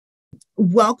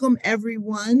Welcome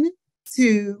everyone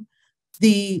to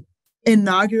the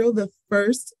inaugural, the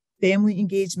first Family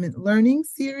Engagement Learning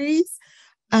Series.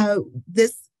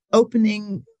 This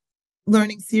opening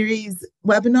learning series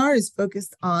webinar is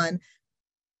focused on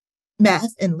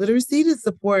math and literacy to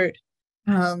support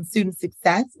student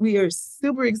success. We are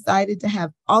super excited to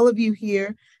have all of you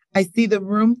here. I see the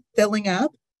room filling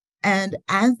up. And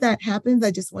as that happens,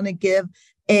 I just want to give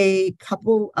a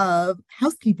couple of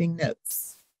housekeeping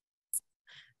notes.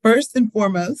 First and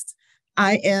foremost,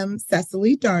 I am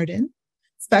Cecily Darden,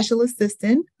 Special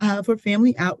Assistant for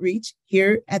Family Outreach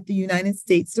here at the United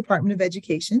States Department of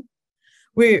Education.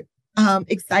 We're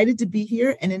excited to be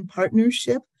here and in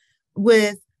partnership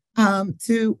with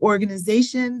two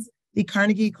organizations, the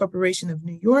Carnegie Corporation of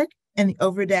New York and the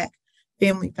Overdeck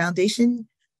Family Foundation.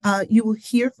 You will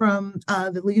hear from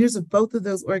the leaders of both of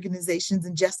those organizations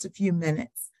in just a few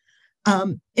minutes.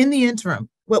 In the interim,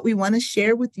 what we want to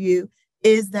share with you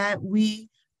is that we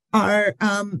are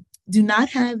do not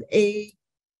have a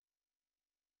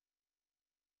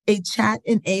chat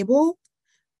enabled.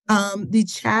 The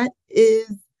chat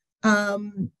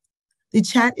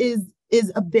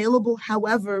is available,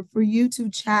 however, for you to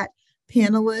chat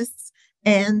panelists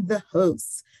and the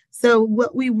hosts. So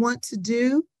what we want to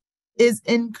do is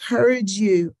encourage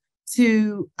you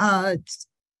to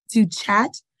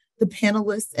chat the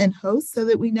panelists and hosts so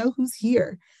that we know who's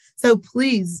here. So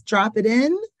please drop it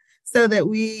in so that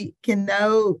we can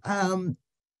know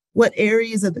what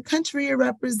areas of the country are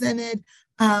represented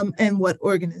and what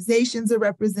organizations are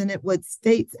represented, what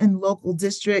states and local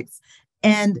districts.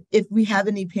 And if we have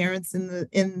any parents in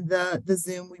the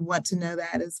Zoom, we want to know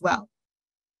that as well.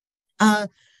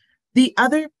 The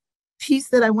other piece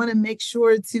that I want to make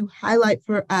sure to highlight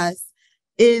for us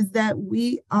is that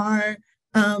we are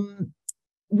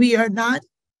not,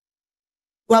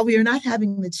 while we are not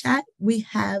having the chat, we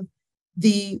have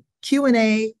the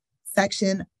Q&A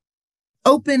section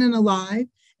open and alive.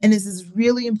 And this is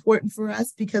really important for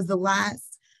us because the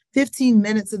last 15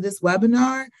 minutes of this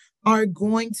webinar are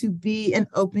going to be an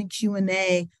open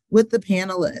Q&A with the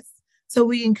panelists. So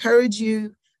we encourage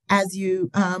you as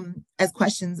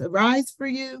questions arise for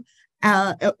you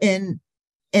and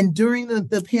during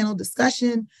the panel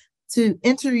discussion to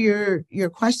enter your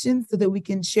questions so that we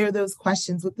can share those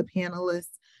questions with the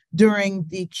panelists during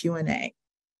the Q&A.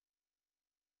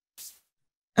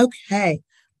 Okay,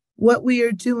 what we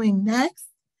are doing next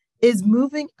is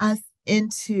moving us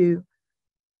into,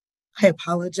 I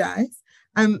apologize,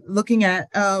 I'm looking at,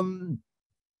 there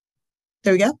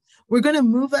we go. We're going to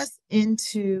move us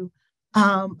into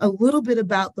a little bit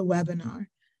about the webinar.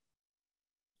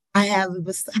 I have a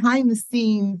behind the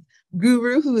scenes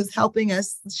guru who is helping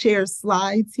us share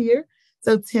slides here.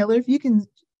 So Taylor, if you can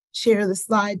share the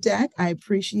slide deck, I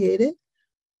appreciate it.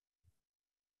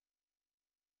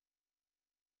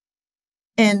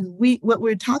 And what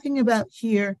we're talking about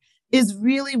here is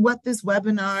really what this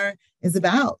webinar is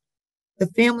about. The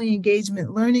Family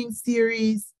Engagement Learning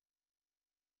Series.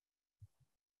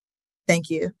 Thank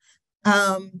you.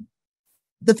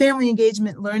 The Family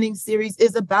Engagement Learning Series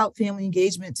is about family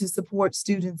engagement to support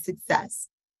student success.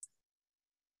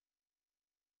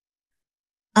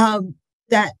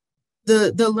 That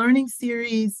the learning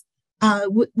series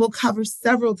will cover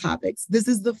several topics. This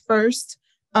is the first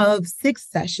of 6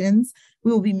 sessions.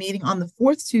 We will be meeting on the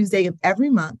 4th Tuesday of every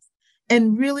month.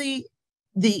 And really,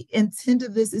 the intent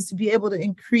of this is to be able to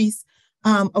increase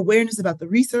awareness about the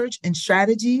research and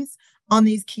strategies on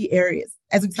these key areas.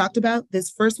 As we talked about, this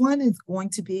first one is going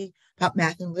to be about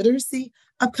math and literacy.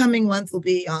 Upcoming ones will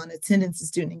be on attendance and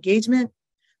student engagement,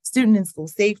 student and school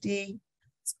safety,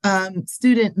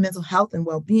 student mental health and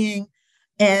well-being,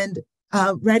 and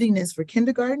readiness for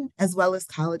kindergarten, as well as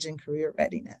college and career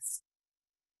readiness.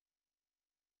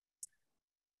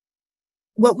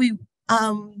 What we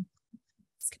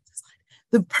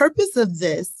the purpose of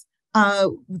this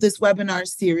webinar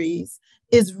series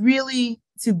is really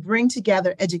to bring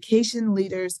together education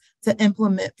leaders to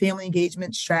implement family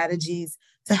engagement strategies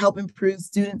to help improve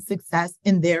student success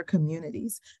in their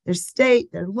communities, their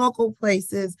state, their local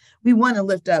places. We want to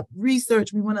lift up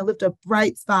research. We want to lift up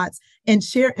bright spots and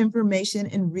share information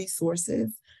and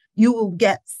resources. You will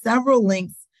get several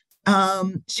links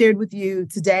shared with you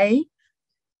today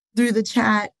through the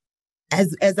chat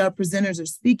as our presenters are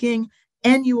speaking,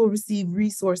 and you will receive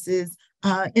resources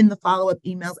in the follow-up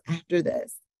emails after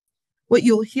this. What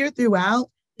you'll hear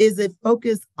throughout is a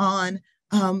focus on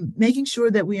making sure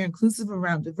that we are inclusive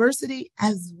around diversity,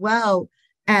 as well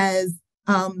as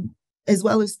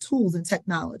tools and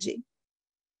technology.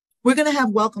 We're going to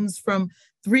have welcomes from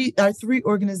our three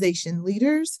organization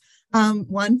leaders,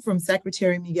 one from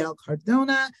Secretary Miguel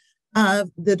Cardona,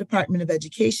 of the Department of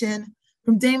Education,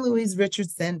 from Dame Louise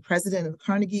Richardson, president of the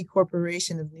Carnegie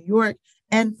Corporation of New York,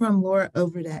 and from Laura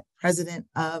Overdeck, president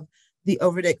of the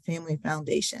Overdeck Family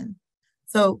Foundation.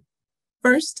 So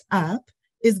first up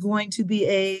is going to be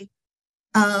a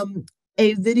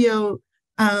video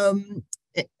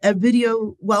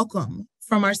welcome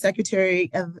from our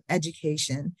Secretary of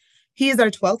Education. He is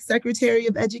our 12th Secretary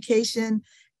of Education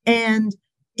and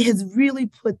has really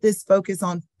put this focus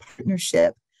on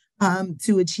partnership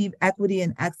to achieve equity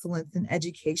and excellence in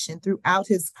education throughout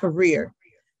his career.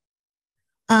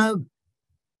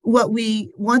 What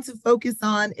we want to focus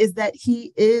on is that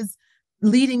he is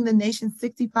leading the nation's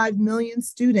 65 million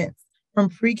students from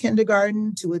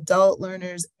pre-kindergarten to adult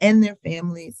learners and their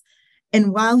families.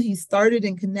 And while he started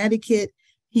in Connecticut,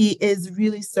 he is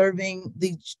really serving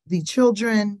the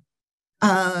children,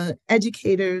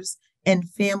 educators, and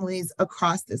families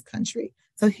across this country.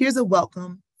 So here's a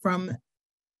welcome from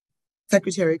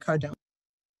Secretary Cardona.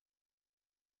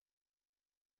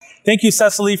 Thank you,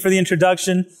 Cecily, for the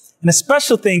introduction. And a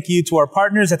special thank you to our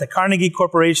partners at the Carnegie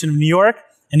Corporation of New York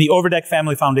and the Overdeck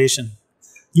Family Foundation.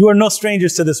 You are no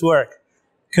strangers to this work.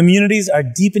 Communities are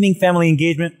deepening family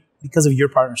engagement because of your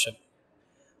partnership.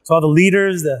 To all the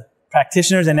leaders, the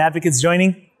practitioners, and advocates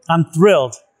joining, I'm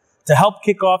thrilled to help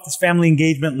kick off this family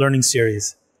engagement learning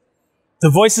series.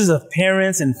 The voices of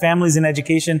parents and families in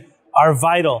education are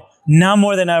vital, now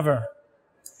more than ever.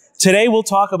 Today, we'll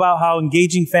talk about how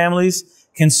engaging families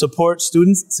can support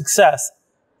students' success,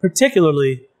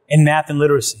 particularly in math and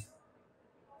literacy.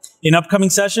 In upcoming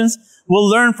sessions, we'll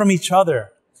learn from each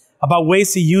other about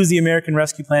ways to use the American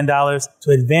Rescue Plan dollars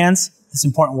to advance this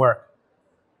important work.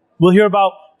 We'll hear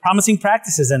about promising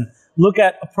practices and look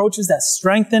at approaches that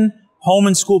strengthen home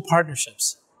and school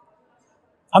partnerships.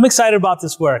 I'm excited about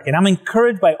this work, and I'm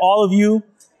encouraged by all of you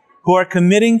who are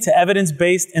committing to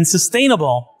evidence-based and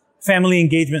sustainable family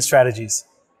engagement strategies.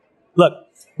 Look,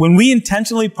 when we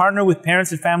intentionally partner with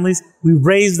parents and families, we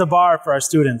raise the bar for our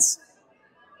students.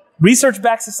 Research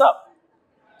backs this up.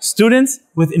 Students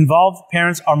with involved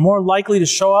parents are more likely to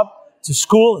show up to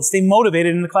school and stay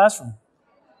motivated in the classroom.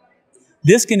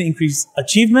 This can increase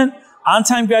achievement,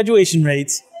 on-time graduation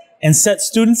rates, and set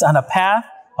students on a path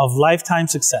of lifetime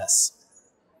success.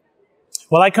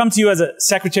 Well, I come to you as a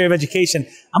Secretary of Education.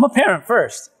 I'm a parent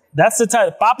first. That's the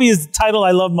title. Papi is the title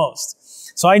I love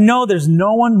most. So I know there's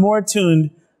no one more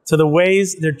attuned to the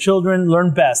ways their children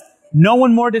learn best, no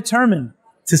one more determined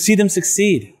to see them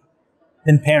succeed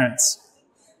than parents.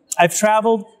 I've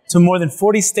traveled to more than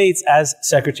 40 states as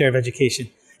Secretary of Education,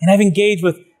 and I've engaged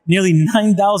with nearly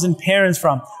 9,000 parents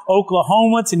from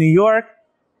Oklahoma to New York,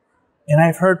 and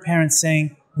I've heard parents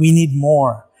saying, we need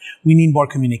more. We need more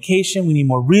communication. We need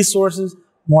more resources,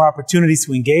 more opportunities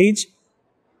to engage.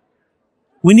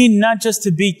 We need not just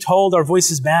to be told our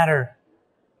voices matter.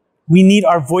 We need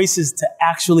our voices to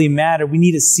actually matter. We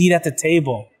need a seat at the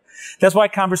table. That's why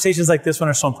conversations like this one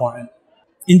are so important.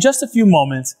 In just a few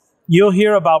moments, you'll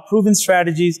hear about proven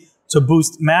strategies to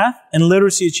boost math and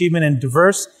literacy achievement in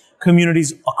diverse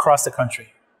communities across the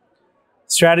country.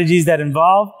 Strategies that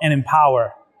involve and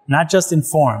empower, not just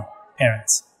inform,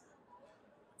 parents.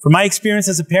 From my experience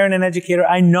as a parent and educator,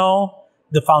 I know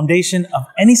the foundation of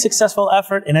any successful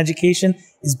effort in education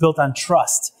is built on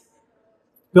trust,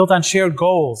 built on shared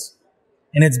goals,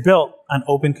 and it's built on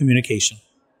open communication.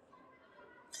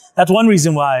 That's one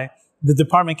reason why the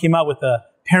department came out with a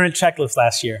parent checklist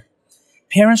last year.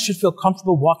 Parents should feel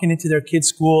comfortable walking into their kids'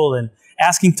 school and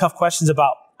asking tough questions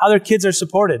about how their kids are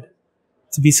supported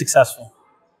to be successful.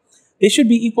 They should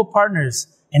be equal partners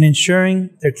in ensuring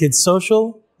their kids'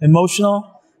 social,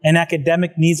 emotional, and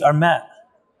academic needs are met.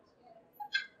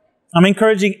 I'm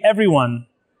encouraging everyone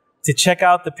to check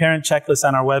out the parent checklist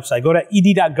on our website. Go to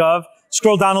ed.gov,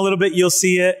 scroll down a little bit, you'll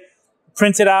see it.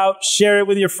 Print it out, share it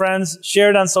with your friends, share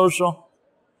it on social.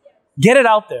 Get it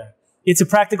out there. It's a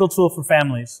practical tool for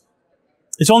families.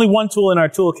 It's only one tool in our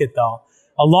toolkit, though.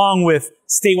 Along with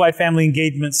statewide family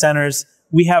engagement centers,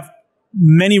 we have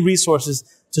many resources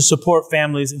to support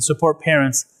families and support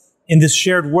parents in this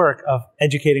shared work of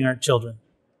educating our children.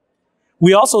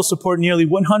 We also support nearly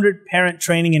 100 parent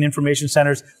training and information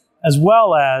centers, as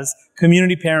well as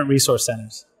community parent resource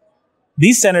centers.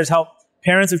 These centers help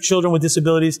parents of children with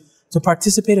disabilities to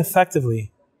participate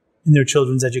effectively in their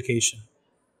children's education.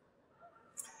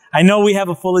 I know we have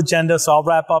a full agenda, so I'll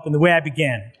wrap up in the way I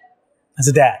began, as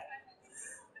a dad.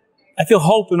 I feel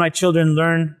hope when my children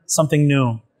learn something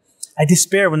new. I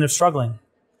despair when they're struggling.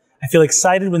 I feel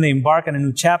excited when they embark on a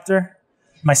new chapter.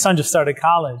 My son just started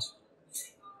college.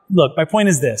 Look, my point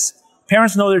is this.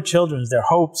 Parents know their children, their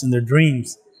hopes, and their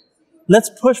dreams. Let's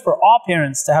push for all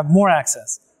parents to have more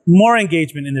access more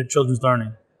engagement in their children's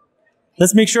learning.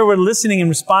 Let's make sure we're listening and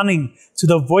responding to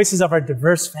the voices of our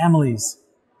diverse families,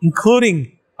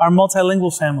 including our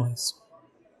multilingual families.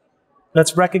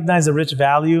 Let's recognize the rich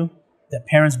value that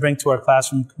parents bring to our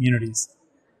classroom communities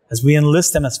as we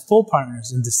enlist them as full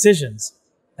partners in decisions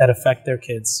that affect their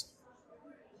kids.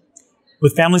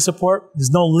 With family support,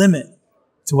 there's no limit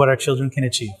to what our children can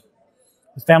achieve.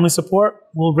 With family support,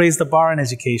 we'll raise the bar in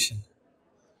education.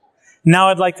 Now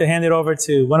I'd like to hand it over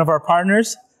to one of our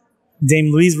partners,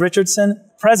 Dame Louise Richardson,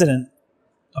 president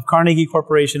of Carnegie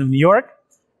Corporation of New York,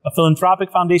 a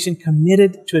philanthropic foundation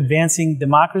committed to advancing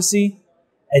democracy,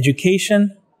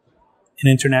 education, and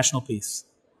international peace.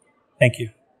 Thank you.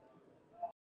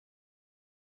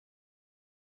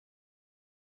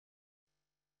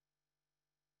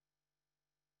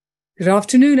 Good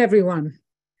afternoon, everyone.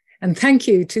 And thank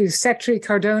you to Secretary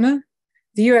Cardona,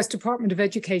 the U.S. Department of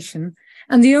Education,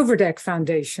 and the Overdeck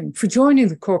Foundation for joining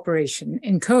the corporation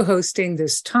in co-hosting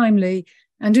this timely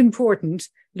and important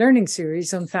learning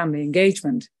series on family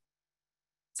engagement.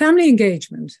 Family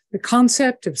engagement, the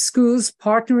concept of schools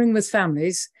partnering with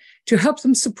families to help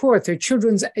them support their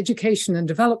children's education and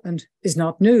development, is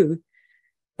not new,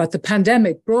 but the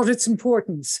pandemic brought its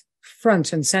importance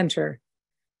front and center.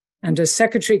 And as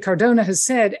Secretary Cardona has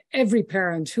said, every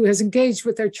parent who has engaged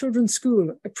with their children's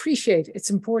school appreciates its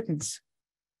importance.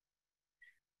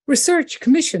 Research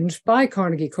commissioned by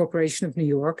Carnegie Corporation of New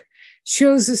York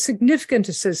shows a significant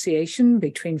association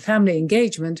between family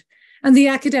engagement and the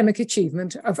academic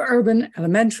achievement of urban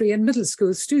elementary and middle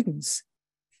school students.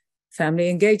 Family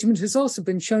engagement has also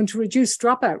been shown to reduce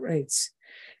dropout rates.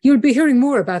 You'll be hearing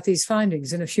more about these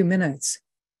findings in a few minutes.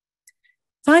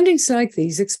 Findings like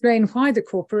these explain why the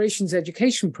corporation's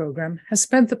education program has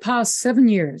spent the past 7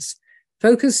 years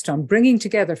focused on bringing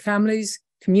together families,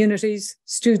 communities,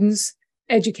 students,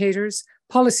 educators,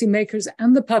 policymakers,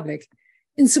 and the public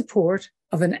in support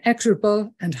of an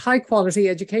equitable and high-quality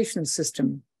educational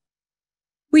system.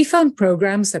 We found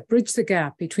programs that bridge the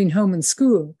gap between home and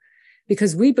school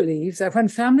because we believe that when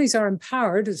families are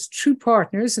empowered as true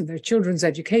partners in their children's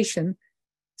education,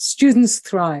 students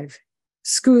thrive,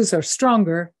 schools are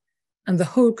stronger, and the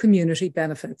whole community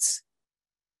benefits.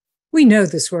 We know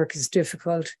this work is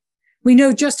difficult. We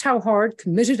know just how hard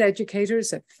committed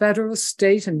educators at federal,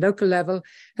 state, and local level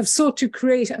have sought to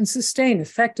create and sustain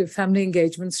effective family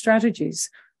engagement strategies.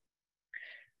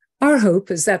 Our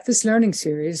hope is that this learning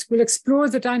series will explore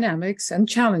the dynamics and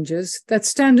challenges that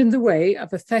stand in the way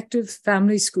of effective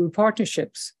family-school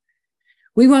partnerships.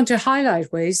 We want to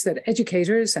highlight ways that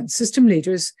educators and system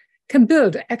leaders can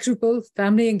build equitable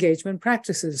family engagement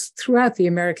practices throughout the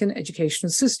American educational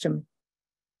system.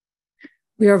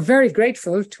 We are very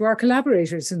grateful to our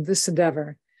collaborators in this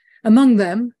endeavor, among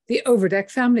them the Overdeck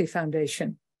Family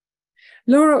Foundation.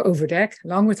 Laura Overdeck,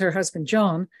 along with her husband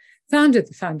John, founded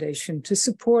the foundation to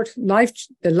support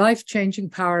the life-changing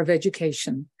power of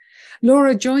education.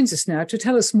 Laura joins us now to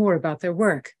tell us more about their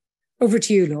work. Over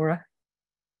to you, Laura.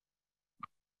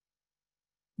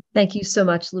 Thank you so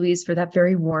much, Louise, for that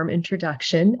very warm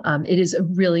introduction. It is a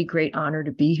really great honor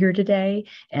to be here today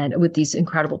and with these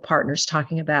incredible partners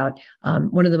talking about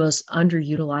one of the most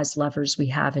underutilized levers we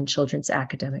have in children's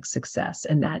academic success,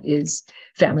 and that is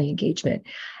family engagement.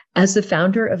 As the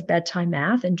founder of Bedtime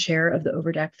Math and chair of the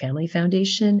Overdeck Family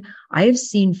Foundation, I have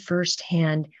seen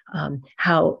firsthand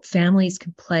how families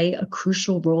can play a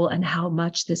crucial role and how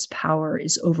much this power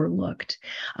is overlooked.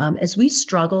 As we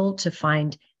struggle to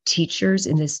find teachers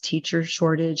in this teacher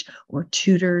shortage or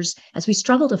tutors, as we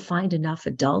struggle to find enough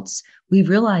adults, we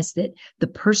realize that the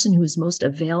person who is most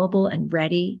available and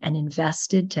ready and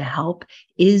invested to help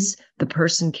is the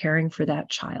person caring for that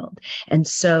child. And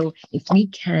so if we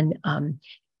can,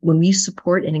 when we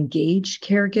support and engage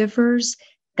caregivers,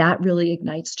 that really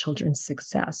ignites children's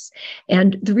success.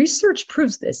 And the research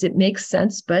proves this. It makes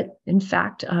sense, but in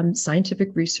fact, scientific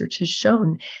research has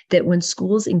shown that when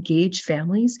schools engage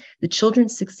families, the children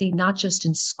succeed not just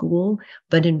in school,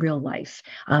 but in real life.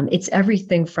 It's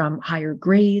everything from higher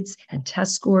grades and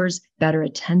test scores, better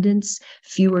attendance,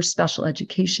 fewer special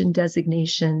education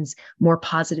designations, more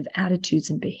positive attitudes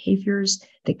and behaviors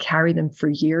that carry them for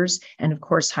years, and of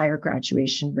course, higher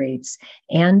graduation rates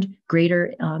and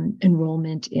greater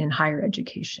enrollment in higher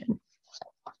education.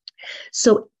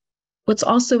 So what's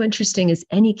also interesting is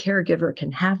any caregiver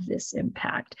can have this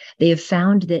impact. They have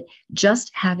found that just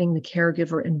having the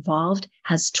caregiver involved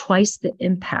has twice the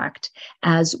impact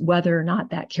as whether or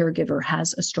not that caregiver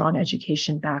has a strong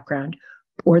education background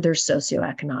or their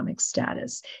socioeconomic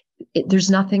status. There's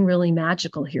nothing really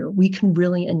magical here. We can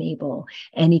really enable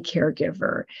any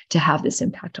caregiver to have this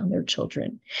impact on their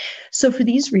children. So for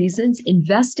these reasons,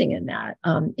 investing in that,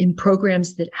 in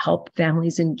programs that help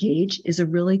families engage, is a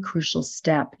really crucial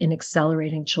step in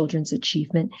accelerating children's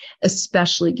achievement,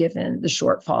 especially given the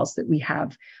shortfalls that we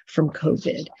have from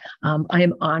COVID. I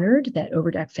am honored that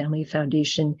Overdeck Family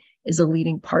Foundation is a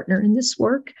leading partner in this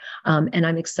work. And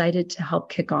I'm excited to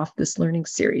help kick off this learning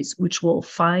series, which will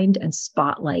find and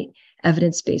spotlight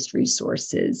evidence-based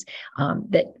resources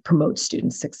that promote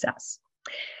student success.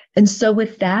 And so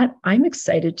with that, I'm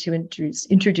excited to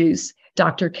introduce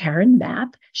Dr. Karen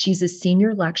Mapp. She's a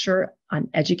senior lecturer on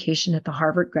education at the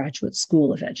Harvard Graduate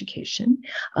School of Education.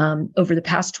 Over the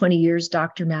past 20 years,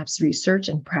 Dr. Mapp's research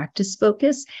and practice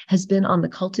focus has been on the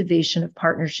cultivation of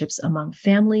partnerships among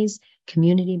families,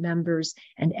 community members,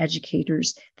 and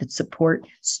educators that support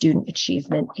student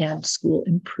achievement and school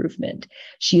improvement.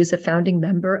 She is a founding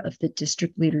member of the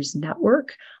District Leaders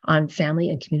Network on Family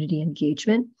and Community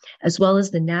Engagement, as well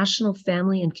as the National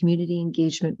Family and Community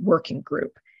Engagement Working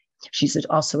Group. She's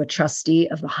also a trustee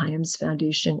of the Hyams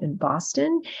Foundation in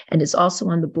Boston and is also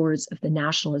on the boards of the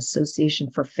National Association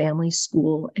for Family,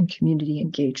 School, and Community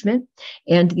Engagement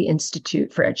and the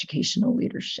Institute for Educational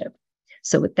Leadership.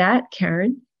 So with that,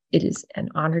 Karen, it is an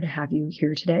honor to have you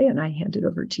here today, and I hand it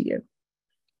over to you.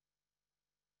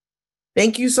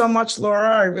 Thank you so much,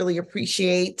 Laura. I really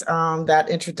appreciate that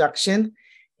introduction.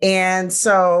 And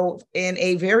so in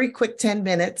a very quick 10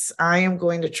 minutes, I am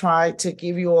going to try to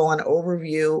give you all an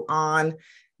overview on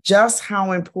just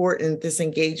how important this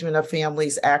engagement of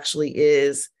families actually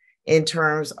is in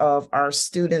terms of our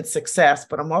student success.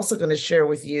 But I'm also going to share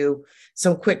with you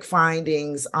some quick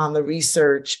findings on the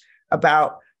research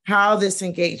about how this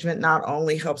engagement not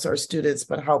only helps our students,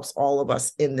 but helps all of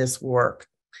us in this work.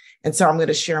 And so I'm going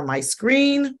to share my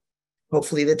screen.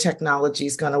 Hopefully the technology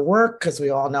is going to work because we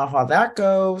all know how that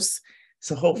goes.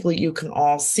 So hopefully you can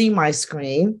all see my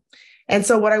screen. And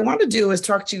so what I want to do is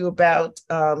talk to you about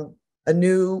a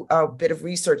new bit of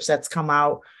research that's come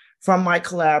out from my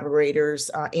collaborators.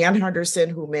 Ann Henderson,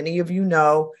 who many of you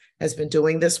know, has been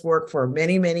doing this work for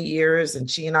many, many years. And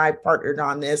she and I partnered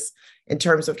on this in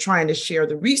terms of trying to share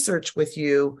the research with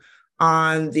you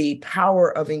on the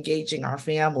power of engaging our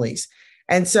families.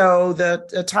 And so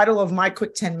the title of my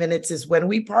quick 10 minutes is When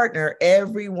We Partner,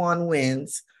 Everyone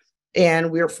Wins.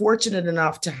 And we're fortunate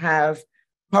enough to have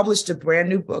published a brand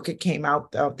new book. It came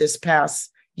out this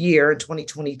past year in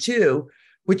 2022,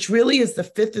 which really is the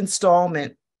fifth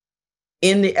installment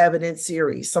in the evidence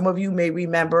series. Some of you may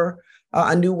remember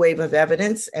A New Wave of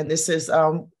Evidence. And this is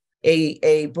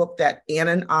a book that Ann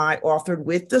and I authored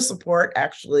with the support,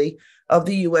 actually, of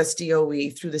the US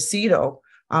DOE through the CETO.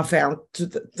 Found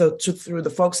through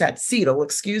the folks at CETO,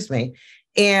 excuse me.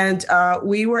 And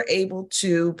we were able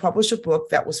to publish a book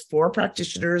that was for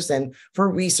practitioners and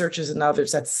for researchers and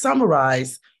others that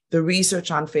summarized the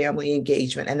research on family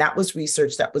engagement. And that was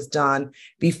research that was done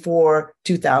before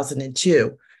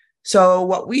 2002. So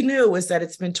what we knew is that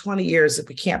it's been 20 years, if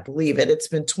we can't believe it, it's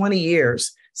been 20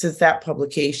 years since that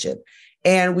publication.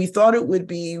 And we thought it would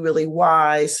be really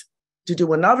wise to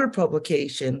do another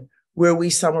publication where we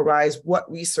summarize what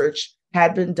research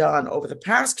had been done over the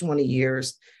past 20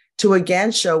 years to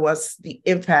again show us the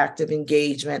impact of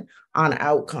engagement on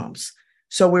outcomes.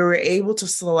 So we were able to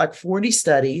select 40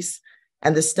 studies,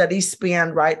 and the studies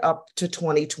span right up to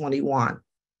 2021.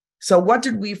 So what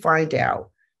did we find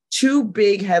out? Two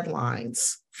big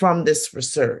headlines from this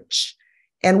research.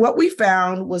 And what we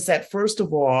found was that, first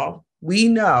of all, we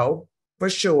know for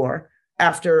sure,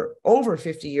 after over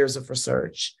 50 years of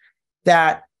research,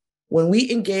 that when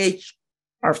we engage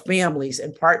our families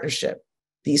in partnership,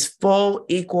 these full,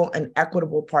 equal, and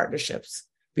equitable partnerships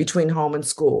between home and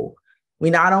school, we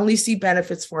not only see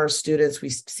benefits for our students, we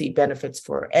see benefits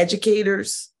for our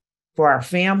educators, for our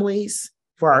families,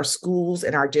 for our schools,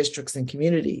 and our districts and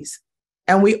communities.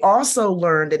 And we also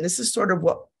learned, and this is sort of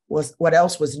what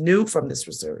else was new from this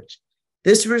research.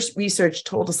 This research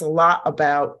told us a lot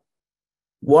about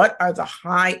what are the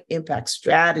high impact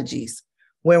strategies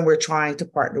when we're trying to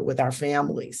partner with our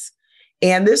families.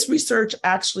 And this research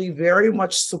actually very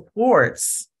much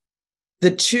supports the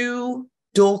two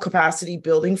dual capacity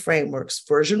building frameworks.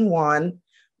 Version 1,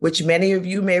 which many of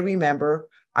you may remember,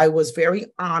 I was very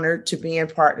honored to be in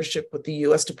partnership with the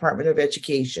US Department of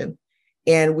Education.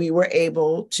 And we were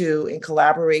able to, in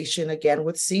collaboration again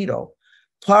with CETO,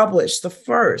 publish the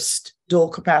first dual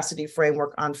capacity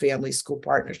framework on family-school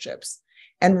partnerships.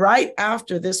 And right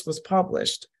after this was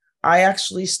published, I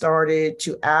actually started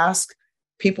to ask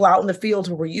people out in the field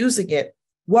who were using it,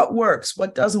 what works,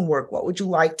 what doesn't work, what would you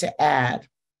like to add?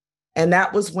 And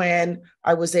that was when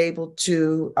I was able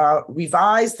to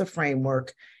revise the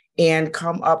framework and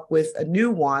come up with a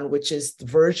new one, which is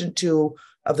version 2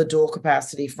 of the dual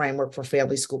capacity framework for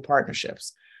family school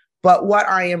partnerships. But what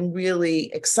I am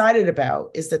really excited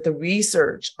about is that the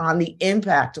research on the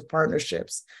impact of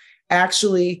partnerships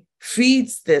actually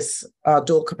feeds this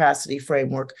dual capacity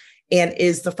framework and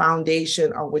is the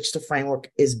foundation on which the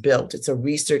framework is built. It's a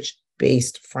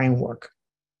research-based framework.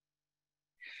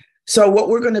 So what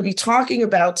we're going to be talking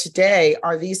about today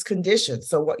are these conditions.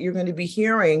 So what you're going to be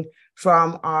hearing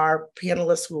from our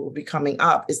panelists who will be coming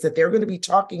up is that they're going to be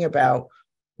talking about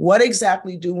what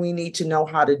exactly do we need to know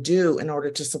how to do in order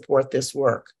to support this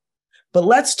work. But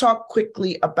let's talk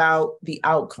quickly about the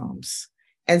outcomes.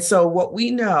 And so what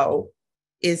we know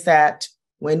is that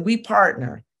when we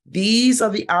partner, these are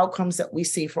the outcomes that we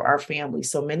see for our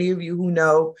families. So many of you who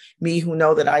know me, who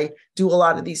know that I do a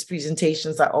lot of these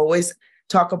presentations, I always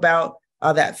talk about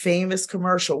that famous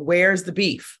commercial, Where's the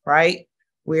Beef, right?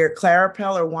 Where Clara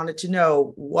Peller wanted to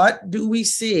know, what do we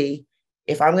see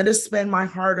if I'm going to spend my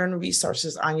hard-earned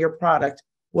resources on your product?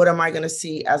 What am I going to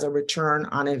see as a return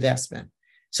on investment?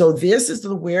 So this is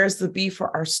the Where's the Beef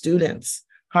for our students: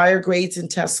 higher grades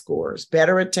and test scores,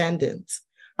 better attendance.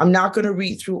 I'm not going to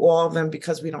read through all of them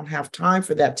because we don't have time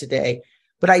for that today,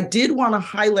 but I did want to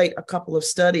highlight a couple of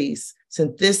studies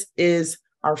since this is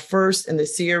our first in the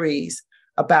series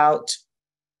about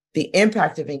the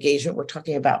impact of engagement. We're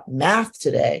talking about math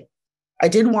today. I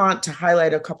did want to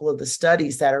highlight a couple of the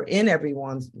studies that are in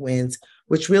Everyone Wins,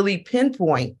 which really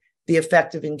pinpoint the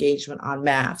effect of engagement on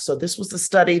math. So this was a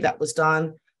study that was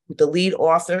done. The lead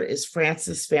author is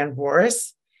Francis Van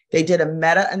Voris. They did a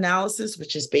meta-analysis,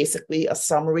 which is basically a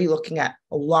summary looking at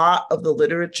a lot of the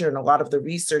literature and a lot of the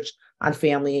research on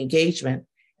family engagement.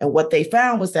 And what they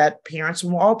found was that parents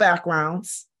from all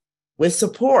backgrounds with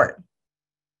support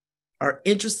are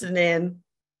interested in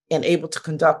and able to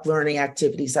conduct learning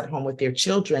activities at home with their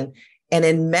children. And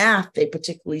in math, they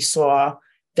particularly saw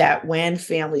that when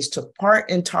families took part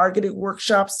in targeted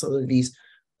workshops, so these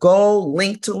goal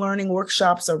linked to learning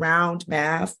workshops around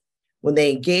math, when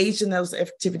they engaged in those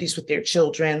activities with their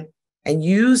children and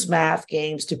used math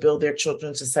games to build their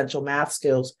children's essential math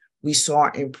skills, we saw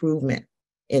improvement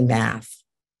in math.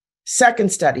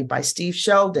 Second study by Steve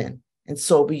Sheldon and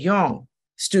Sobi Young,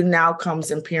 student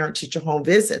outcomes and parent-teacher home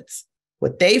visits.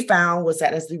 What they found was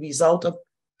that as the result of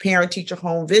parent-teacher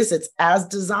home visits as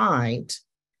designed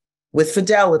with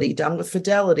fidelity, done with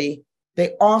fidelity,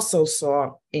 they also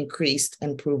saw increased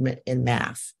improvement in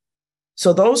math.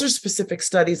 So those are specific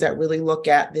studies that really look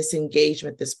at this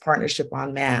engagement, this partnership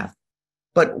on math.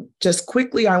 But just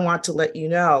quickly, I want to let you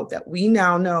know that we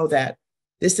now know that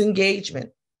this engagement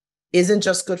isn't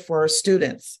just good for our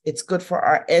students, it's good for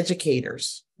our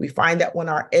educators. We find that when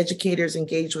our educators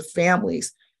engage with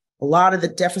families, a lot of the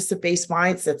deficit-based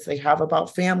mindsets they have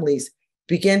about families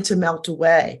begin to melt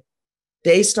away.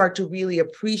 They start to really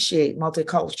appreciate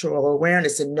multicultural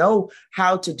awareness and know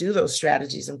how to do those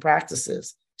strategies and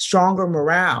practices. Stronger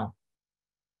morale.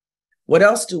 What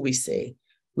else do we see?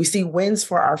 We see wins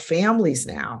for our families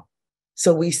now.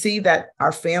 So we see that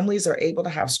our families are able to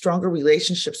have stronger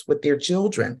relationships with their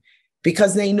children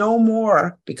because they know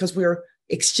more, because we're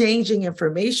exchanging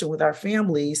information with our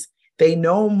families. They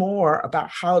know more about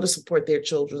how to support their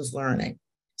children's learning.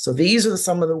 So these are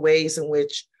some of the ways in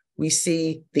which we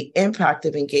see the impact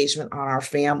of engagement on our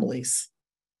families.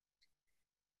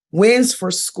 Wins for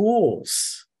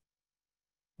schools.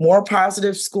 More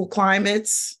positive school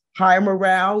climates, higher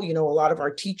morale. You know, a lot of our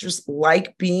teachers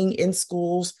like being in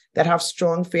schools that have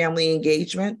strong family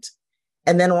engagement.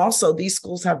 And then also these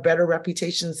schools have better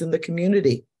reputations in the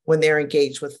community when they're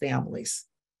engaged with families.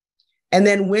 And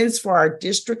then wins for our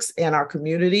districts and our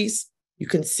communities. You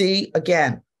can see,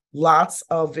 again, lots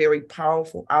of very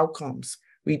powerful outcomes: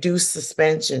 reduced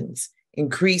suspensions,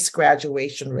 increased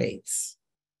graduation rates.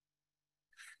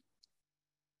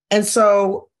 And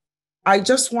so I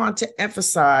just want to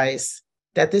emphasize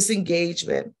that this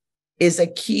engagement is a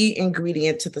key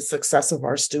ingredient to the success of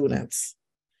our students.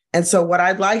 And so what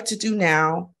I'd like to do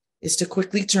now is to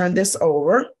quickly turn this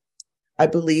over, I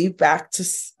believe, back to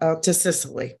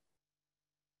Cicely.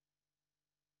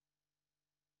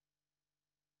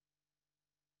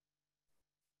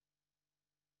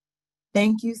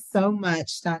 Thank you so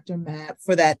much, Dr. Mapp,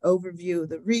 for that overview of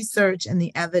the research and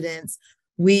the evidence.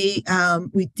 We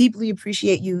deeply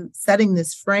appreciate you setting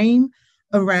this frame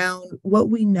around what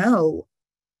we know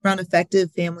around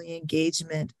effective family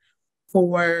engagement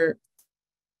for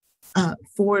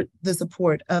the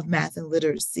support of math and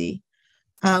literacy.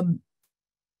 Thank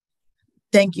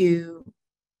you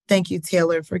thank you,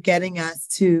 Taylor, for getting us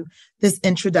to this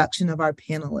introduction of our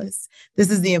panelists. This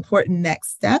is the important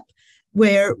next step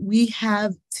where we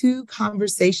have two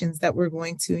conversations that we're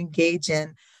going to engage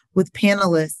in with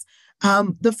panelists.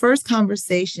 The first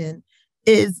conversation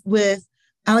is with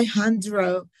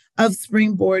Alejandro of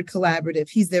Springboard Collaborative.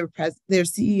 He's their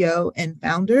CEO and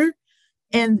founder,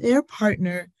 and their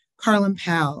partner, Carlin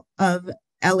Powell of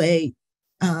LA,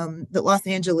 the Los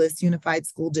Angeles Unified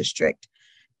School District.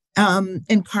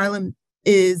 And Carlin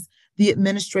is the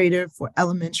administrator for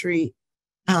elementary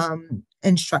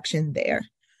instruction there.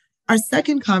 Our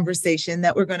second conversation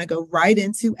that we're going to go right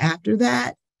into after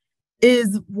that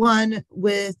is one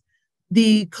with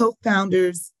the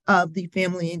co-founders of the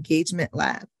Family Engagement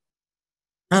Lab,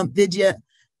 Vidya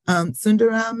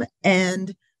Sundaram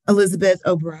and Elisabeth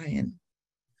O'Bryon.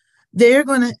 They're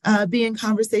going to be in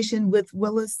conversation with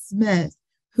Willis Smith,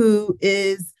 who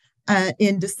is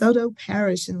in DeSoto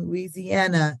Parish in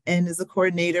Louisiana and is a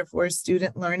coordinator for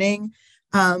student learning,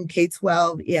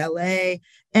 K-12, ELA,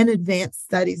 and advanced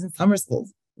studies in summer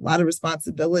schools. A lot of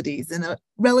responsibilities in a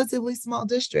relatively small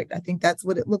district. I think that's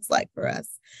what it looks like for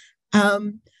us.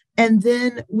 And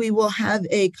then we will have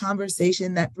a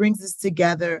conversation that brings us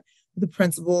together with the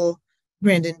principal,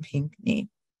 Brandon Pinkney.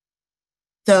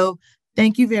 So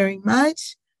thank you very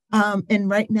much. And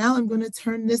right now I'm going to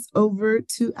turn this over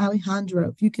to Alejandro.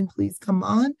 If you can please come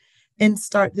on and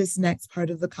start this next part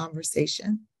of the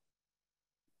conversation.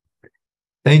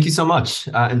 Thank you so much.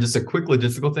 And just a quick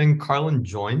logistical thing, Carlin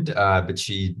joined, but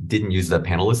she didn't use the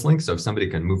panelist link. So if somebody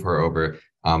can move her over,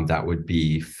 that would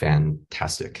be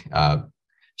fantastic.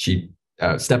 She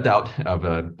stepped out of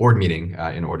a board meeting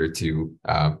in order to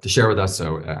share with us.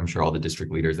 So I'm sure all the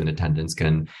district leaders in attendance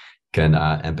can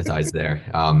empathize there.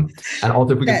 And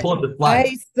also, if we can pull up the slide.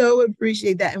 I so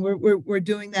appreciate that, and we're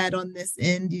doing that on this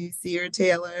end. Do you see her,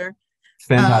 Taylor?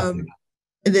 Fantastic.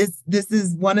 This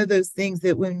is one of those things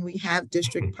that when we have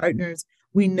district partners,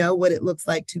 we know what it looks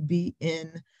like to be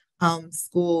in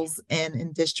schools and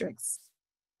in districts.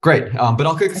 Great, but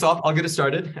I'll kick us off. I'll get us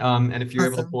started. And if you're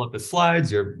Awesome. able to pull up the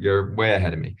slides, you're way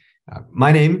ahead of me.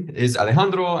 My name is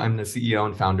Alejandro. I'm the CEO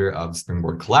and founder of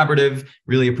Springboard Collaborative.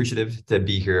 Really appreciative to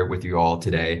be here with you all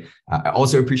today. I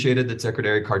also appreciated that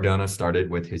Secretary Cardona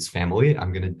started with his family.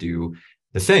 I'm going to do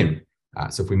the same.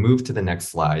 So if we move to the next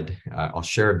slide, I'll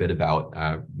share a bit about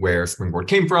where Springboard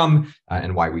came from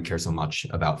and why we care so much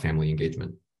about family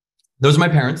engagement. Those are my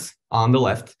parents on the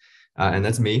left, and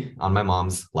that's me on my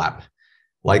mom's lap.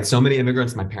 Like so many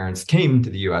immigrants, my parents came to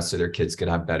the US so their kids could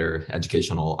have better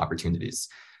educational opportunities.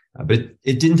 But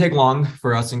it didn't take long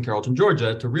for us in Carrollton,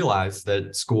 Georgia, to realize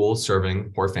that schools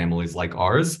serving poor families like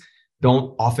ours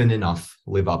don't often enough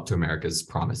live up to America's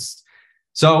promise.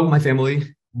 So my family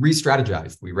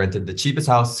re-strategized. We rented the cheapest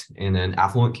house in an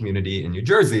affluent community in New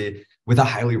Jersey with a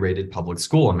highly rated public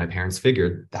school. And my parents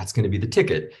figured that's going to be the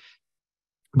ticket.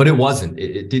 But it wasn't.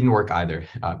 It didn't work either.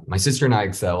 My sister and I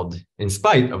excelled in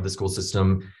spite of the school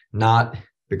system, not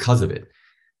because of it.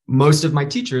 Most of my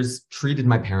teachers treated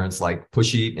my parents like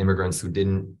pushy immigrants who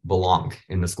didn't belong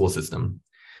in the school system.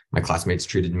 My classmates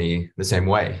treated me the same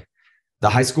way. The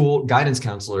high school guidance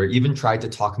counselor even tried to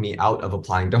talk me out of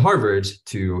applying to Harvard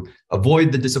to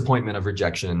avoid the disappointment of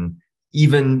rejection,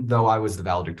 even though I was the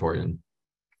valedictorian.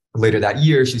 Later that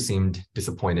year, she seemed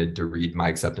disappointed to read my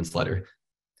acceptance letter.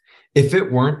 If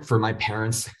it weren't for my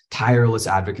parents' tireless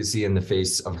advocacy in the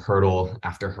face of hurdle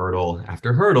after hurdle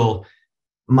after hurdle,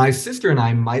 my sister and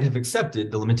I might have accepted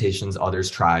the limitations others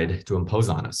tried to impose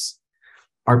on us.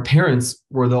 Our parents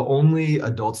were the only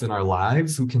adults in our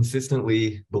lives who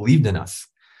consistently believed in us,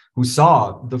 who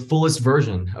saw the fullest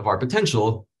version of our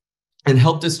potential and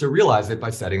helped us to realize it by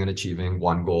setting and achieving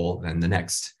one goal then the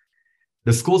next.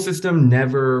 The school system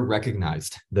never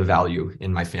recognized the value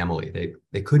in my family.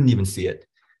 They couldn't even see it.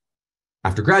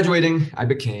 After graduating, I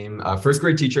became a first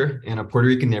grade teacher in a Puerto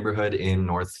Rican neighborhood in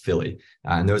North Philly.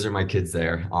 And those are my kids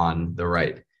there on the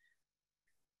right.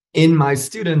 In my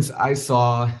students, I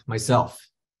saw myself.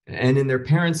 And in their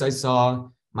parents, I saw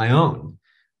my own.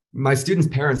 My students'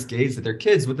 parents gazed at their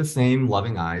kids with the same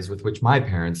loving eyes with which my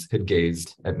parents had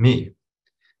gazed at me.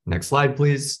 Next slide,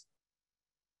 please.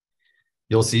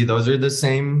 You'll see those are the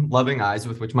same loving eyes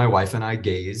with which my wife and I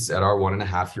gaze at our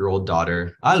 1.5-year-old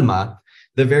daughter, Alma,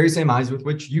 the very same eyes with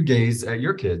which you gaze at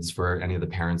your kids for any of the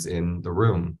parents in the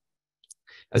room.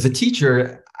 As a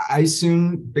teacher, I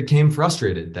soon became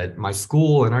frustrated that my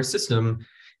school and our system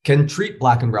can treat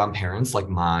Black and brown parents like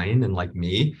mine and like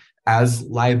me as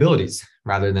liabilities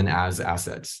rather than as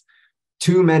assets.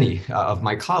 Too many of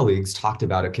my colleagues talked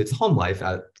about a kid's home life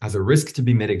as a risk to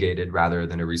be mitigated rather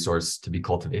than a resource to be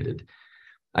cultivated.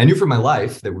 I knew for my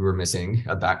life that we were missing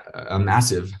a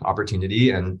massive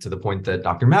opportunity. And to the point that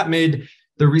Dr. Mapp made,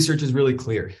 the research is really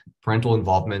clear. Parental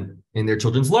involvement in their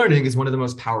children's learning is one of the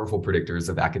most powerful predictors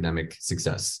of academic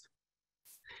success.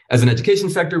 As an education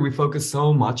sector, we focus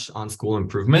so much on school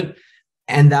improvement,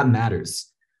 and that matters.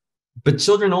 But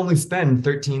children only spend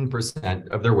 13%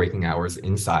 of their waking hours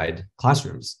inside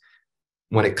classrooms.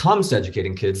 When it comes to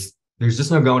educating kids, there's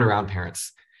just no going around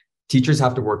parents. Teachers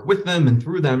have to work with them and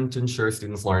through them to ensure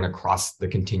students learn across the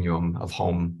continuum of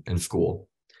home and school.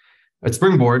 At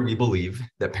Springboard, we believe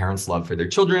that parents' love for their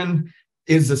children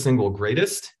is the single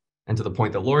greatest, and to the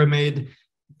point that Laura made,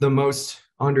 the most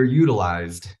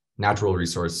underutilized natural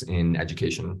resource in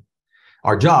education.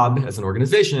 Our job as an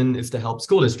organization is to help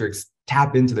school districts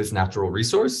tap into this natural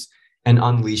resource and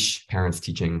unleash parents'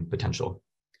 teaching potential.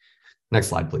 Next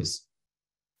slide, please.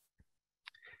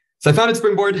 So I founded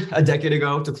Springboard a decade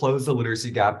ago to close the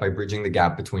literacy gap by bridging the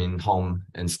gap between home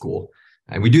and school.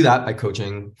 And we do that by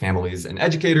coaching families and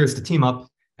educators to team up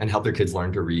and help their kids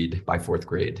learn to read by 4th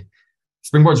grade.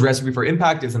 Springboard's recipe for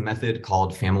impact is a method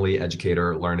called Family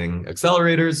Educator Learning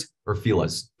Accelerators, or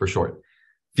FELAs for short.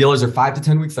 FELAs are 5 to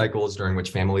 10 week cycles during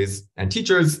which families and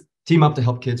teachers team up to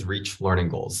help kids reach learning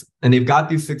goals. And they've got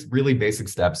these 6 really basic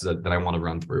steps that I want to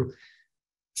run through.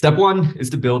 Step 1 is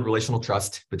to build relational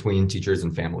trust between teachers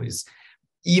and families.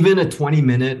 Even a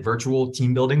 20-minute virtual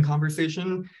team building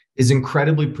conversation is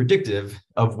incredibly predictive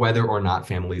of whether or not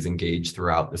families engage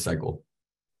throughout the cycle.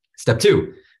 Step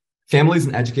 2, families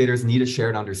and educators need a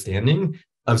shared understanding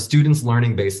of students'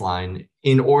 learning baseline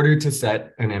in order to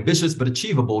set an ambitious but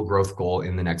achievable growth goal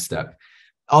in the next step.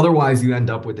 Otherwise, you end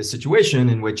up with a situation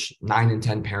in which 9 in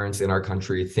 10 parents in our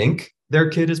country think their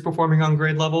kid is performing on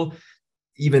grade level,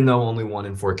 even though only 1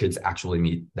 in 4 kids actually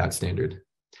meet that standard.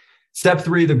 Step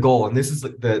 3, the goal, and this is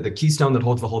the keystone that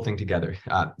holds the whole thing together.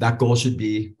 That goal should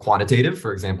be quantitative,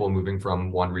 for example, moving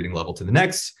from 1 reading level to the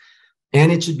next,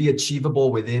 and it should be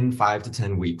achievable within 5 to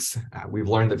 10 weeks. We've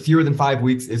learned that fewer than 5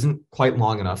 weeks isn't quite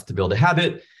long enough to build a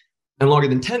habit, and longer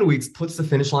than 10 weeks puts the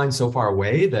finish line so far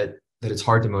away that it's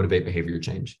hard to motivate behavior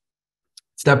change.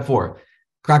 Step 4,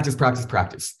 practice, practice,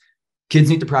 practice. Kids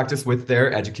need to practice with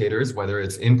their educators, whether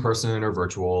it's in person or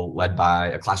virtual, led by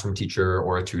a classroom teacher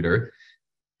or a tutor.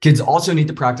 Kids also need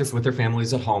to practice with their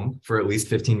families at home for at least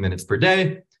 15 minutes per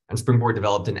day. And Springboard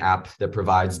developed an app that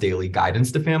provides daily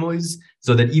guidance to families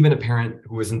so that even a parent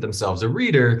who isn't themselves a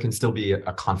reader can still be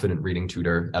a confident reading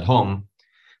tutor at home.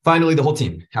 Finally, the whole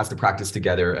team has to practice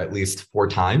together at least 4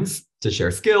 times to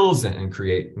share skills and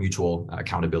create mutual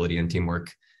accountability and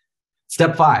teamwork.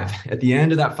 Step 5, at the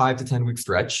end of that 5 to 10 week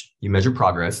stretch, you measure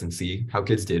progress and see how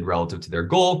kids did relative to their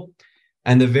goal.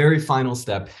 And the very final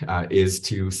step is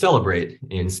to celebrate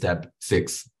in step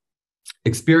 6.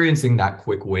 Experiencing that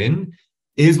quick win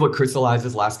is what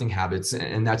crystallizes lasting habits.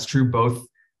 And that's true both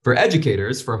for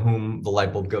educators for whom the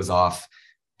light bulb goes off.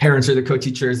 Parents are the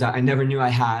co-teachers that I never knew I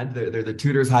had. They're the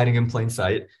tutors hiding in plain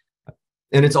sight.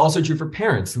 And it's also true for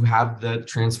parents who have the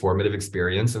transformative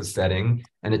experience of setting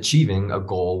and achieving a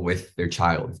goal with their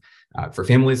child. For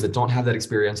families that don't have that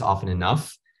experience often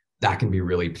enough, that can be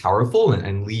really powerful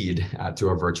and lead to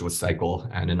a virtuous cycle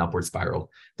and an upward spiral.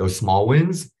 Those small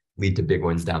wins lead to big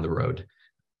wins down the road.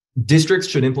 Districts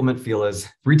should implement FELAs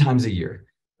 3 times a year,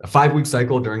 a 5-week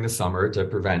cycle during the summer to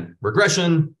prevent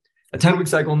regression, a 10-week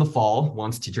cycle in the fall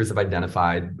once teachers have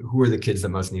identified who are the kids that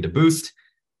most need a boost,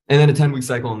 and then a 10-week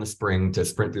cycle in the spring to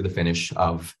sprint through the finish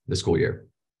of the school year.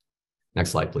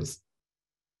 Next slide, please.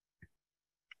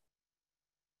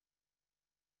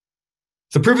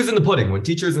 So proof is in the pudding. When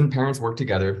teachers and parents work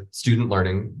together, student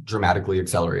learning dramatically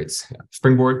accelerates.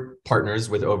 Springboard partners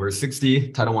with over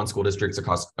 60 Title I school districts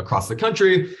across the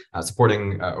country,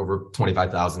 supporting over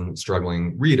 25,000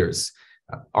 struggling readers.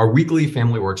 Our weekly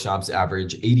family workshops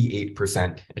average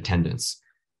 88% attendance.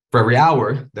 For every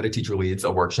hour that a teacher leads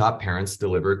a workshop, parents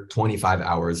deliver 25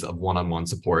 hours of one-on-one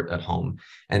support at home.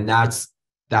 And that's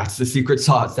the secret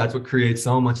sauce. That's what creates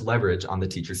so much leverage on the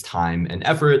teacher's time and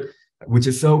effort, which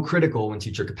is so critical when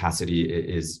teacher capacity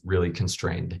is really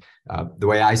constrained. The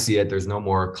way I see it, there's no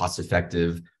more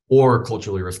cost-effective or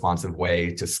culturally responsive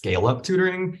way to scale up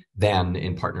tutoring than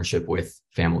in partnership with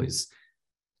families.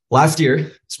 Last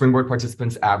year, Springboard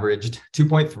participants averaged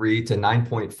 2.3 to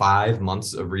 9.5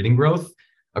 months of reading growth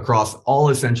across all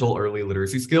essential early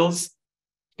literacy skills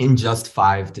in just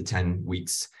 5 to 10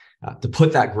 weeks. To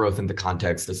put that growth into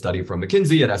context, a study from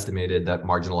McKinsey had estimated that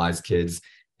marginalized kids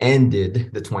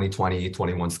ended the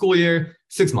 2020-21 school year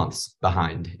 6 months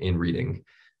behind in reading.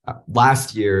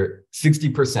 Last year,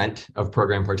 60% of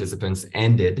program participants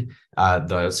ended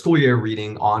the school year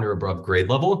reading on or above grade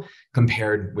level,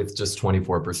 compared with just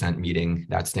 24% meeting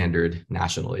that standard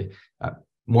nationally.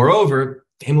 Moreover,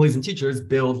 families and teachers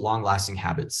build long-lasting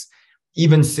habits.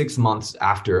 Even 6 months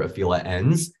after AFELA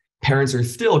ends, parents are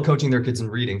still coaching their kids in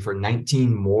reading for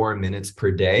 19 more minutes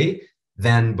per day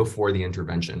than before the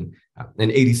intervention.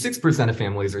 And 86% of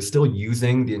families are still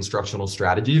using the instructional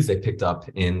strategies they picked up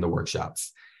in the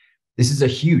workshops. This is a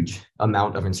huge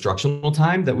amount of instructional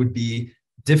time that would be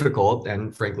difficult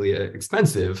and frankly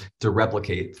expensive to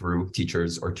replicate through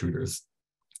teachers or tutors.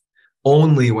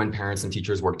 Only when parents and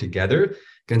teachers work together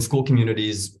can school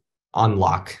communities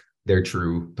unlock their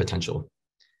true potential.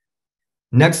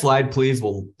 Next slide, please.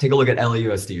 We'll take a look at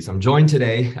LAUSD. So I'm joined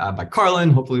today by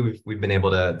Carlin. Hopefully we've been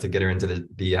able to get her into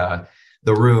the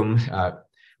room.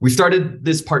 We started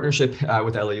this partnership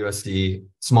with LAUSD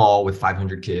small with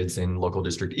 500 kids in local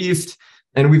district East,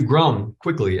 and we've grown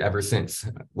quickly ever since.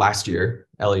 Last year,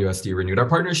 LAUSD renewed our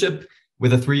partnership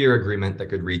with a 3-year agreement that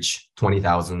could reach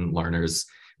 20,000 learners,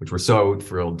 which we're so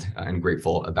thrilled and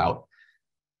grateful about.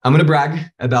 I'm going to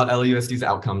brag about LAUSD's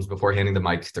outcomes before handing the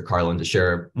mic to Carlin to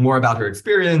share more about her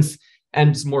experience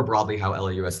and just more broadly how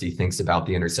LAUSD thinks about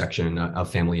the intersection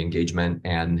of family engagement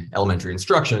and elementary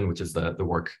instruction, which is the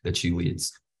work that she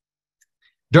leads.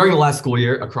 During the last school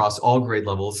year, across all grade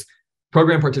levels,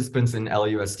 program participants in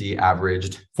LAUSD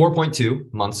averaged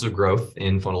 4.2 months of growth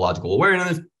in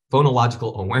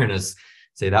phonological awareness,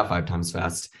 say that 5 times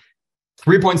fast,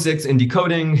 3.6 in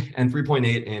decoding, and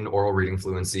 3.8 in oral reading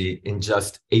fluency in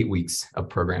just 8 weeks of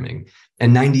programming.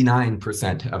 And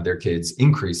 99% of their kids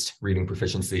increased reading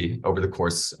proficiency over the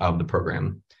course of the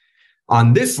program.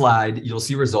 On this slide, you'll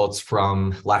see results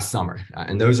from last summer,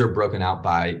 and those are broken out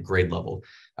by grade level.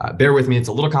 Bear with me, it's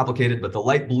a little complicated, but the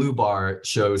light blue bar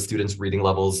shows students' reading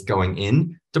levels going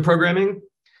into programming.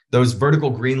 Those vertical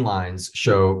green lines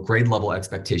show grade level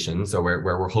expectations, so where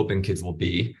we're hoping kids will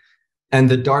be. And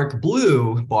the dark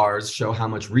blue bars show how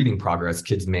much reading progress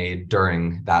kids made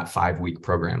during that 5-week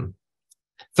program.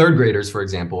 Third graders, for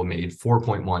example, made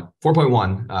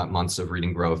 4.1 months of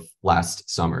reading growth last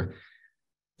summer.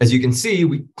 As you can see,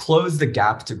 we closed the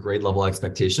gap to grade level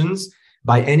expectations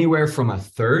by anywhere from a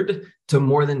third to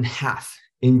more than half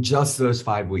in just those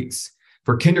 5 weeks.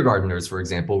 For kindergartners, for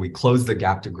example, we closed the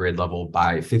gap to grade level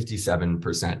by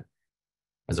 57%.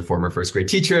 As a former first grade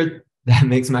teacher, that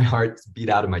makes my heart beat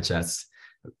out of my chest.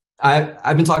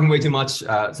 I've been talking way too much, so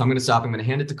I'm going to stop. I'm going to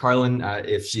hand it to Carlin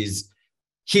if she's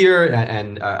here,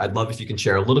 and I'd love if you can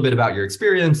share a little bit about your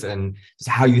experience and just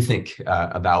how you think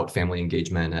about family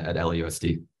engagement at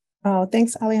LAUSD. Oh,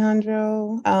 thanks,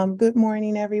 Alejandro. Good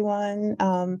morning, everyone.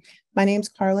 My name's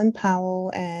Carlin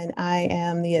Powell, and I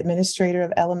am the administrator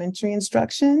of elementary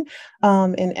instruction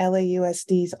in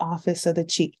LAUSD's Office of the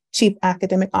Chief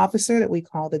Academic Officer that we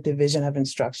call the Division of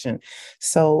Instruction.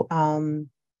 So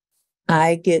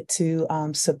I get to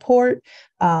support,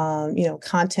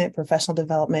 content, professional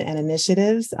development, and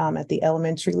initiatives at the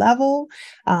elementary level.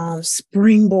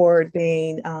 Springboard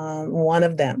being one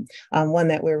of them, one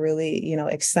that we're really,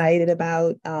 excited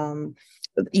about.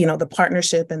 The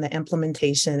partnership and the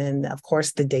implementation, and of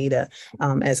course the data,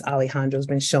 as Alejandro's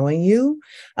been showing you.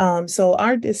 So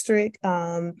our district,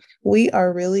 we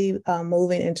are really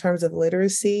moving in terms of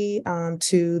literacy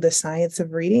to the science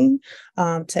of reading,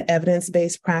 to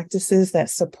evidence-based practices that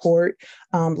support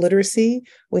literacy.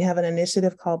 We have an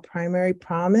initiative called Primary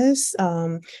Promise,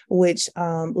 which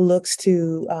looks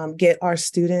to get our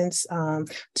students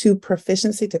to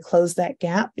proficiency, to close that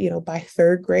gap, by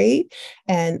 3rd grade.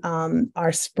 And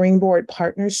our Springboard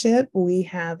partnership, we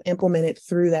have implemented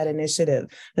through that initiative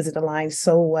because it aligns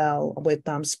so well with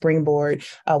Springboard.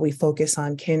 We focus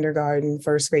on kindergarten,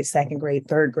 1st grade, 2nd grade,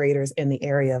 3rd graders in the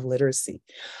area of literacy.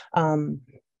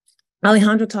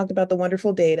 Alejandro talked about the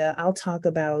wonderful data. I'll talk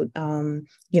about,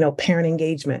 parent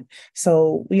engagement.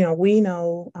 So, we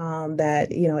know that,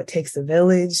 it takes a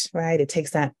village, right? It takes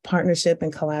that partnership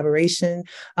and collaboration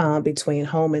between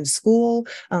home and school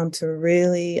to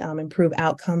really improve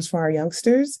outcomes for our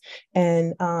youngsters.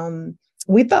 And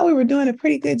we thought we were doing a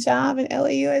pretty good job in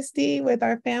LAUSD with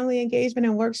our family engagement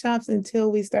and workshops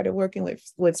until we started working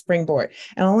with Springboard.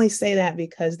 And I only say that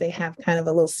because they have kind of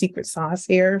a little secret sauce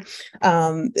here.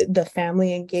 The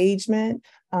family engagement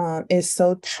is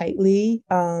so tightly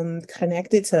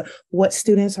connected to what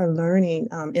students are learning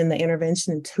in the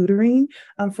intervention and tutoring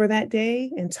for that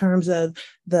day, in terms of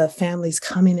the families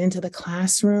coming into the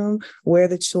classroom where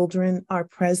the children are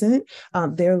present.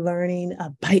 They're learning a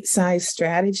bite-sized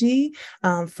strategy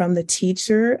from the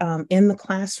teacher in the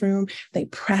classroom. They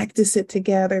practice it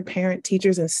together, parent,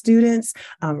 teachers, and students,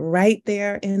 right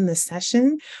there in the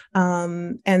session.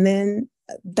 And then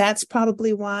that's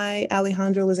probably why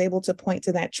Alejandro was able to point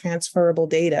to that transferable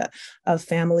data of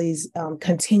families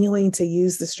continuing to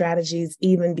use the strategies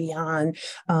even beyond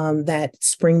that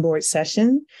Springboard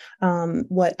session.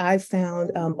 What I've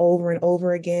found over and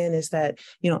over again is that,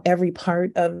 every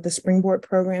part of the Springboard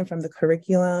program, from the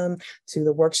curriculum to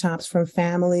the workshops from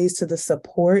families to the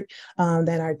support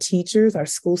that our teachers, our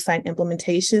school site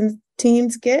implementation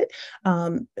teams get,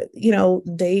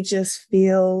 they just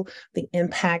feel the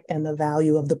impact and the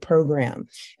value of the program.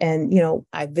 And,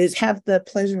 I have the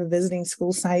pleasure of visiting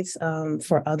school sites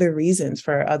for other reasons,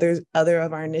 for other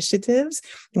of our initiatives.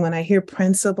 And when I hear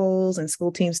principals and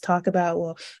school teams talk about,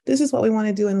 well, this is what we want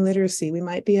to do in literacy. We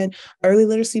might be an early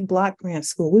literacy block grant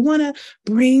school. We want to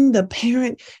bring the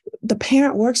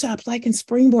parent workshops like in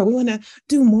Springboard. We want to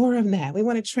do more of that. We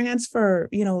want to transfer,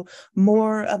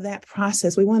 more of that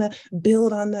process. We want to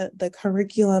build on the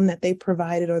curriculum that they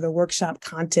provided or the workshop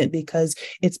content, because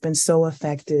it's been so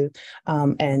effective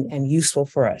and useful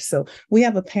for us. So we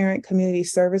have a parent community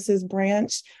services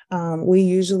branch. We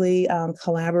usually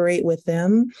collaborate with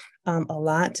them a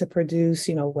lot to produce,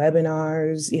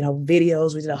 webinars,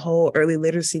 videos. We did a whole early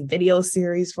literacy video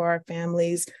series for our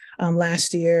families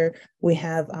last year. We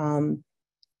have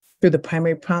through the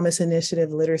Primary Promise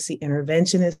Initiative, literacy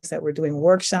interventionists that we're doing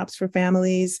workshops for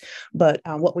families. But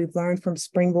what we've learned from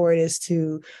Springboard is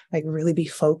to really be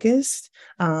focused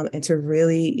and to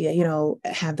really,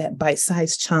 have that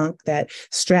bite-sized chunk, that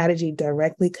strategy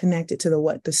directly connected to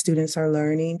what the students are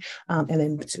learning, and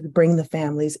then to bring the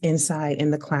families inside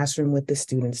in the classroom with the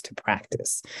students to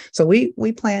practice. So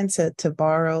we plan to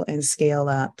borrow and scale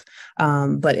up.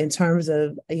 But in terms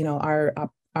of,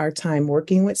 our time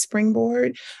working with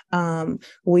Springboard,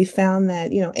 we found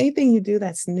that, anything you do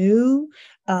that's new,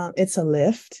 it's a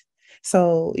lift.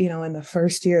 So, in the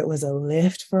first year, it was a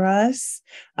lift for us.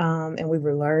 And we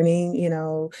were learning,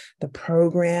 the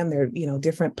program. There are,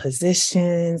 different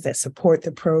positions that support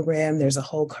the program. There's a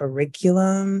whole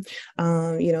curriculum,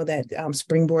 that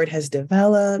Springboard has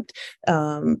developed,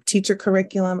 teacher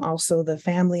curriculum, also the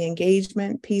family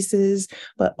engagement pieces.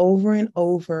 But over and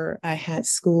over, I had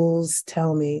schools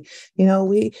tell me,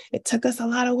 it took us a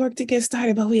lot of work to get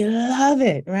started, but we love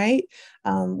it, right?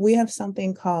 We have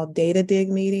something called data dig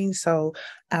meetings. So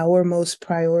our most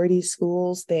priority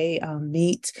schools, they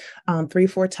meet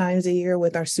 3-4 times a year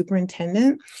with our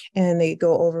superintendent, and they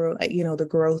go over, the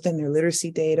growth in their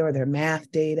literacy data or their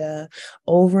math data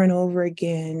over and over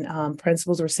again.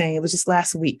 Principals were saying, it was just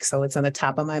last week, so it's on the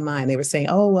top of my mind. They were saying,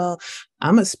 oh, well,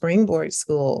 I'm a Springboard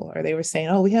school, or they were saying,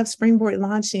 oh, we have Springboard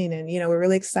launching, and, we're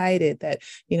really excited that,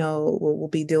 we'll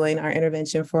be doing our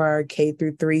intervention for our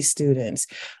K-3 students.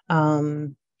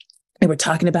 And we're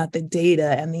talking about the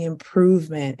data and the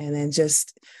improvement, and then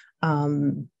just,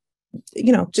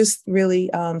 just really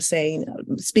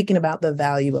speaking about the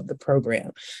value of the program.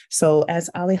 So as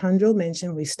Alejandro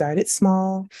mentioned, we started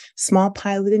small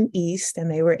pilot in East,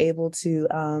 and they were able to,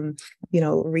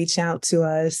 reach out to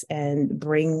us and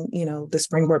bring, the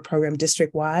Springboard program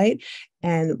district-wide.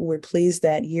 And we're pleased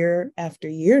that year after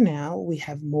year now, we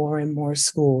have more and more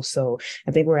schools. So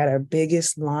I think we're at our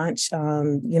biggest launch,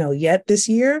 yet this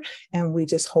year, and we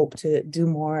just hope to do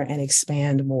more and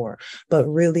expand more. But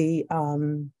really,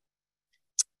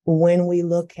 when we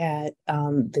look at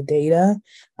the data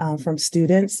from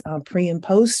students pre and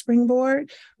post Springboard,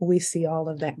 we see all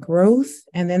of that growth.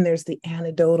 And then there's the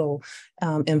anecdotal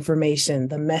information,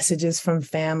 the messages from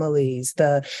families,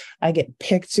 I get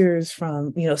pictures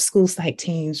from, school site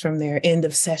teams from their end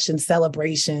of session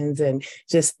celebrations and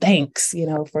just thanks,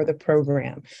 for the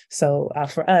program. So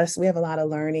for us, we have a lot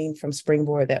of learning from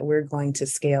Springboard that we're going to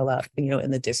scale up, in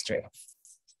the district.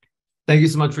 Thank you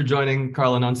so much for joining,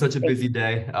 Carlin, on such a busy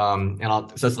day. And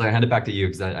Cecily, I'll hand it back to you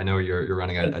because I know you're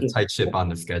running a tight ship on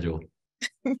the schedule.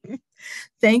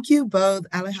 Thank you both,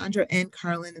 Alejandro and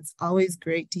Carlin. It's always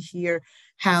great to hear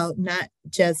how not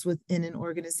just within an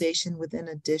organization, within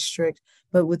a district,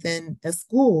 but within a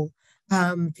school,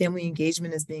 family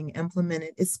engagement is being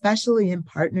implemented, especially in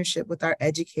partnership with our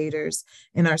educators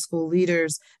and our school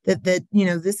leaders, that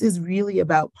this is really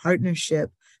about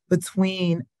partnership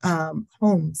between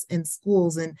homes and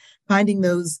schools, and finding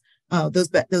those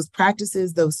those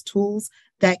practices, those tools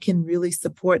that can really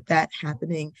support that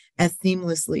happening as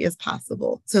seamlessly as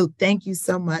possible. So thank you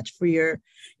so much for your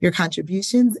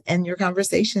contributions and your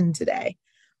conversation today.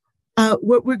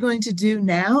 What we're going to do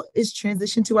now is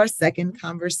transition to our second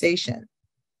conversation.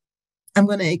 I'm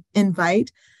going to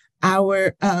invite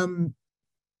our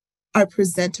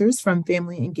presenters from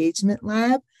Family Engagement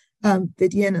Lab,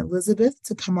 Vidya and Elisabeth,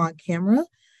 to come on camera,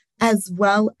 as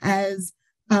well as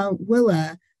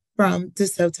Willa from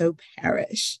DeSoto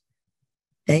Parish.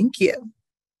 Thank you.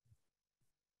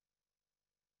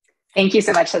 Thank you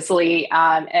so much, Cecily.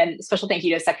 And special thank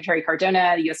you to Secretary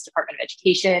Cardona, the U.S. Department of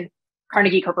Education,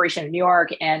 Carnegie Corporation of New York,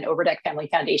 and Overdeck Family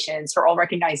Foundations for all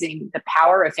recognizing the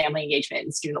power of family engagement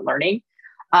in student learning.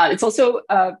 It's also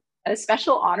a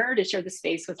special honor to share the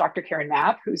space with Dr. Karen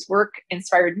Mapp, whose work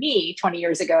inspired me 20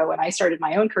 years ago when I started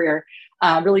my own career,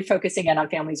 really focusing in on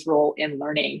families' role in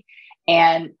learning.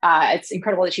 And it's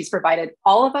incredible that she's provided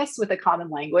all of us with a common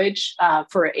language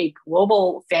for a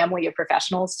global family of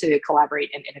professionals to collaborate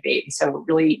and innovate. And so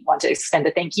really want to extend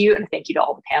a thank you and a thank you to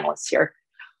all the panelists here.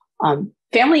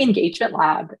 Family Engagement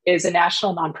Lab is a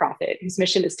national nonprofit whose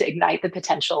mission is to ignite the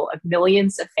potential of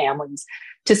millions of families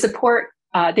to support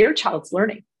their child's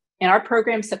learning. And our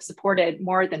programs have supported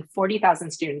more than 40,000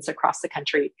 students across the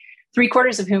country,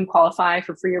 3/4 of whom qualify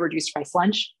for free or reduced price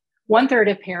lunch,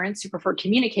 1/3 of parents who prefer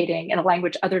communicating in a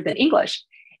language other than English,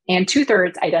 and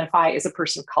 2/3 identify as a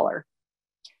person of color.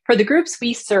 For the groups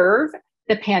we serve,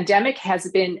 the pandemic has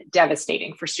been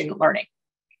devastating for student learning.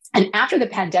 And after the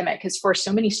pandemic has forced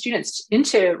so many students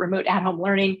into remote at-home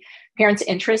learning, parents'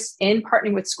 interest in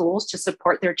partnering with schools to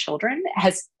support their children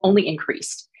has only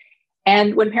increased.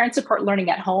 And when parents support learning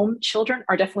at home, children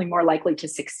are definitely more likely to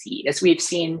succeed, as we've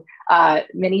seen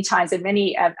many times in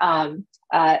many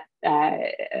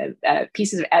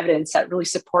pieces of evidence that really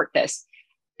support this.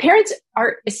 Parents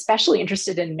are especially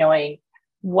interested in knowing,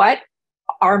 what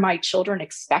are my children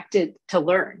expected to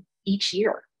learn each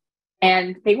year?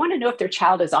 And they want to know if their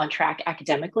child is on track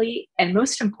academically. And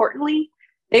most importantly,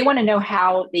 they want to know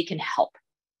how they can help.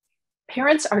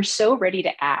 Parents are so ready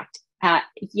to act,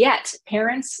 yet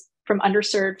parents from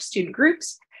underserved student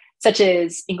groups, such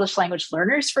as English language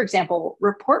learners, for example,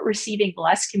 report receiving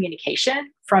less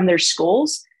communication from their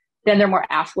schools than their more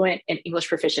affluent and English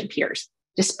proficient peers,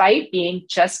 despite being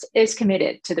just as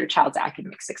committed to their child's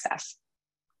academic success.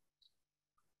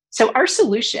 So our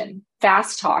solution,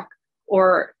 Fast Talk,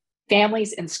 or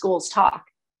Families in Schools Talk,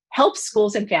 helps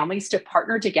schools and families to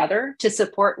partner together to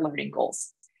support learning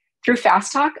goals. Through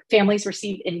Fast Talk, families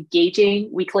receive engaging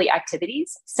weekly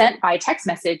activities sent by text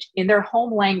message in their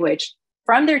home language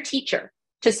from their teacher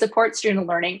to support student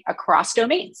learning across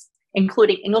domains,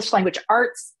 including English language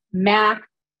arts, math,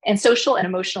 and social and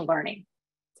emotional learning.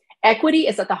 Equity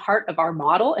is at the heart of our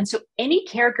model, and so any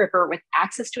caregiver with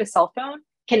access to a cell phone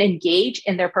can engage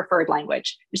in their preferred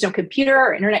language. There's no computer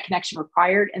or internet connection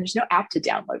required, and there's no app to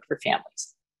download for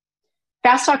families.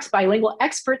 Fast Talk's bilingual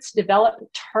experts develop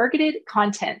targeted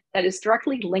content that is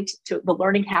directly linked to the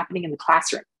learning happening in the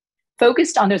classroom,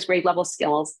 focused on those grade level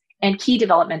skills and key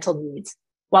developmental needs,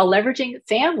 while leveraging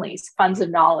families' funds of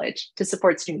knowledge to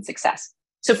support student success.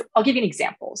 So I'll give you an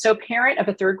example. So a parent of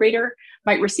a 3rd grader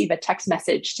might receive a text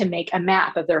message to make a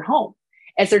map of their home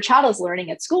as their child is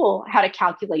learning at school how to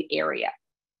calculate area.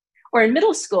 Or in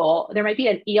middle school, there might be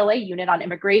an ELA unit on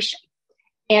immigration.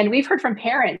 And we've heard from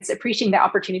parents appreciating the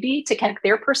opportunity to connect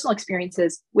their personal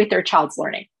experiences with their child's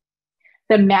learning.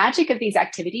 The magic of these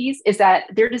activities is that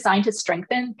they're designed to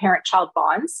strengthen parent-child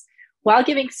bonds while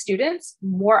giving students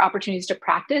more opportunities to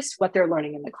practice what they're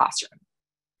learning in the classroom.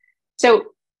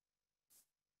 So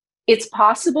it's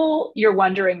possible you're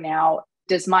wondering now,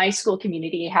 does my school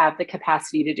community have the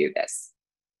capacity to do this?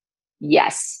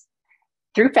 Yes.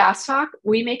 Through Fast Talk,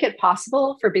 we make it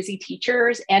possible for busy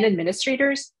teachers and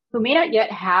administrators who may not yet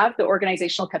have the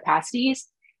organizational capacities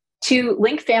to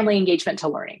link family engagement to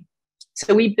learning.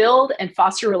 So we build and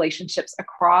foster relationships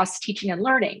across teaching and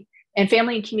learning and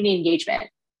family and community engagement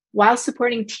while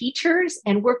supporting teachers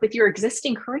and work with your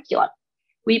existing curriculum.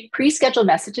 We pre-schedule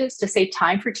messages to save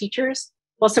time for teachers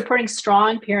while supporting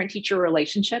strong parent-teacher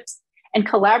relationships and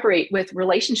collaborate with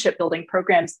relationship building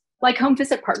programs like home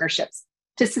visit partnerships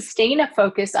to sustain a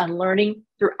focus on learning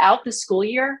throughout the school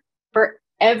year for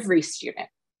every student.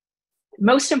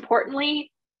 Most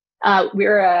importantly,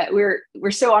 we're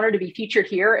so honored to be featured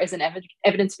here as an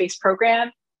evidence-based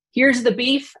program. Here's the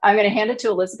beef. I'm going to hand it to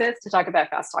Elisabeth to talk about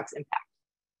Fast Talk's impact.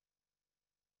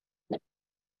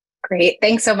 Great.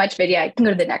 Thanks so much, Vidya. I can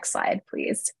go to the next slide,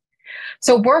 please.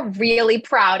 So we're really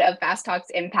proud of Fast Talk's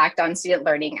impact on student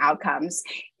learning outcomes.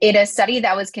 In a study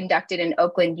that was conducted in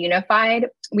Oakland Unified,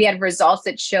 we had results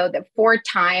that showed that 4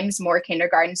 times more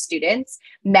kindergarten students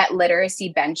met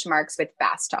literacy benchmarks with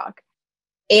Fast Talk.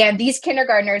 And these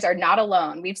kindergartners are not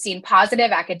alone. We've seen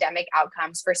positive academic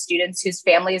outcomes for students whose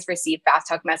families receive Fast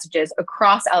Talk messages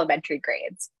across elementary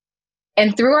grades.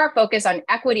 And through our focus on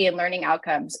equity and learning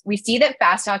outcomes, we see that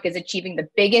Fast Talk is achieving the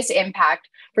biggest impact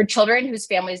for children whose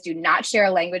families do not share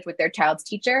a language with their child's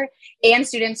teacher and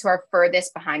students who are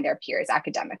furthest behind their peers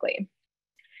academically.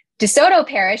 DeSoto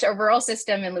Parish, a rural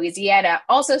system in Louisiana,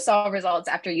 also saw results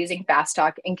after using Fast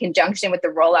Talk in conjunction with the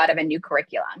rollout of a new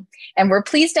curriculum. And we're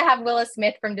pleased to have Willa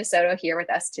Smith from DeSoto here with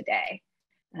us today.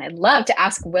 And I'd love to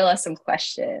ask Willa some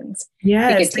questions.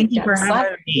 Yes, thank you for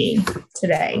having me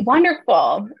today.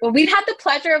 Wonderful. Well, we've had the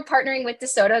pleasure of partnering with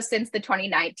DeSoto since the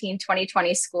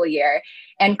 2019-2020 school year.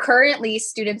 And currently,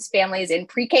 students' families in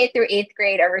pre-K through 8th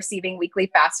grade are receiving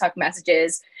weekly Fast Talk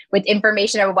messages with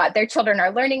information about what their children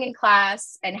are learning in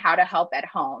class and how to help at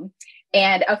home.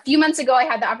 And a few months ago, I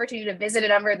had the opportunity to visit a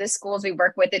number of the schools we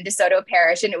work with in DeSoto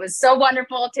Parish, and it was so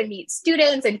wonderful to meet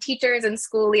students and teachers and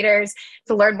school leaders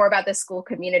to learn more about the school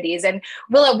communities. And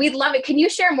Willa, we'd love it. Can you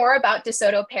share more about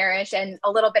DeSoto Parish and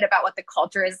a little bit about what the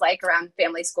culture is like around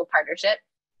family school partnership?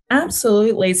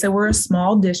 Absolutely. So we're a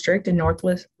small district in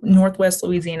Northwest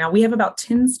Louisiana. We have about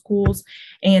 10 schools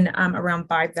and around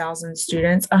 5,000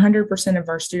 students. 100% of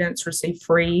our students receive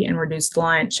free and reduced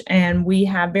lunch. And we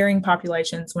have varying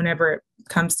populations whenever it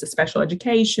comes to special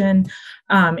education,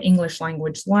 English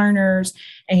language learners,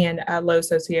 and low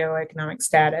socioeconomic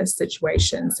status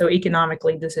situations. So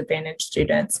economically disadvantaged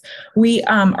students. We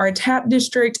are a TAP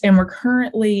district, and we're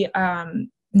currently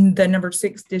the number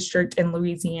 6 district in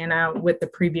Louisiana, with the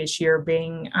previous year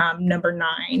being number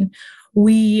 9.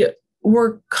 We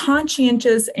were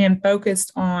conscientious and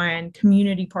focused on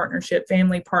community partnership,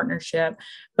 family partnership,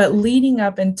 but leading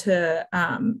up into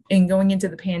and going into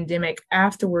the pandemic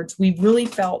afterwards, we really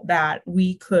felt that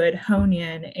we could hone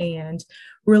in and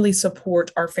really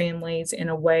support our families in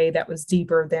a way that was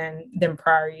deeper than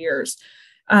prior years.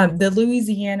 The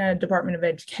Louisiana Department of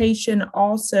Education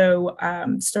also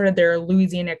started their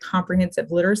Louisiana Comprehensive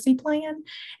Literacy Plan.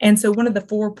 And so one of the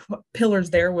 4 pillars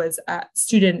there was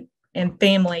student and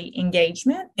family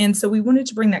engagement. And so we wanted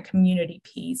to bring that community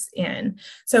piece in.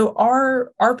 So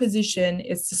our position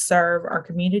is to serve our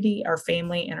community, our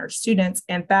family, and our students.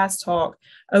 And Fast Talk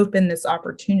opened this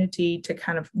opportunity to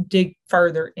kind of dig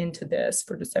further into this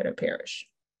for DeSoto Parish.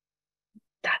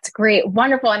 That's great.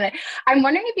 Wonderful. And I'm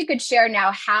wondering if you could share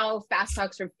now how Fast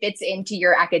Talk sort of fits into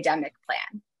your academic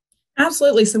plan.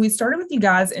 Absolutely. So we started with you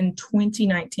guys in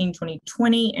 2019,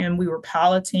 2020, and we were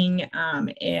piloting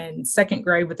in 2nd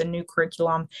grade with a new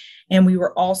curriculum. And we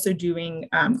were also doing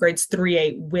grades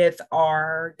 3-8 with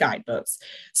our guidebooks.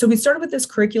 So we started with this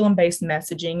curriculum-based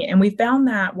messaging, and we found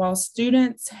that while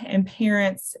students and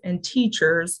parents and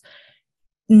teachers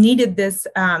needed this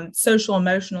social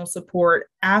emotional support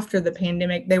after the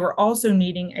pandemic, they were also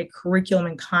needing a curriculum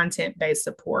and content-based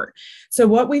support. So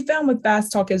what we found with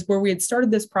Fast Talk is where we had started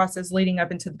this process leading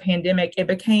up into the pandemic, it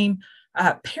became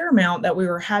paramount that we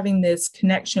were having this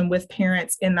connection with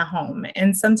parents in the home.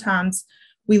 And sometimes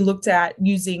we looked at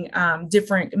using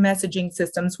different messaging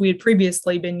systems. We had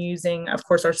previously been using, of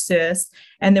course, our SIS,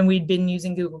 and then we'd been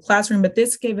using Google Classroom, but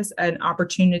this gave us an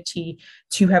opportunity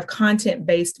to have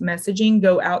content-based messaging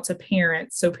go out to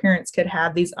parents, so parents could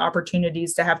have these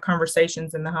opportunities to have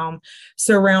conversations in the home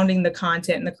surrounding the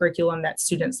content and the curriculum that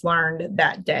students learned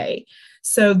that day.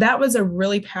 So that was a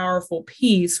really powerful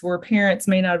piece where parents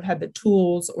may not have had the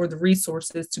tools or the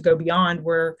resources to go beyond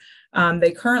where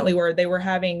they currently were. They were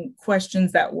having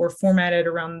questions that were formatted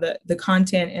around the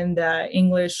content and the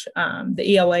English,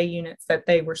 the ELA units that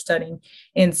they were studying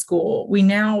in school. We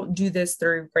now do this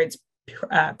through grades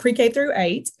pre-K through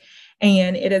 8,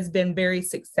 and it has been very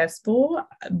successful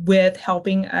with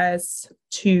helping us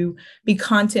to be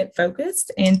content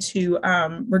focused and to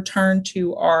return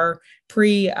to our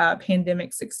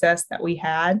pre-pandemic success that we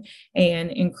had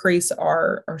and increase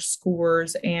our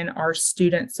scores and our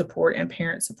student support and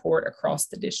parent support across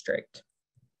the district.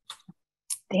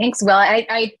 Thanks, Will.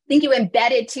 I think you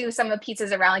embedded too some of the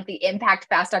pieces around like the impact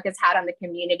Fast Talk has had on the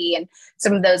community and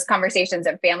some of those conversations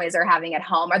that families are having at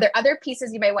home. Are there other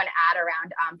pieces you may want to add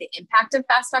around the impact of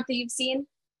Fast Talk that you've seen?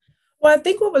 Well, I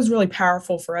think what was really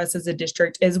powerful for us as a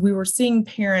district is we were seeing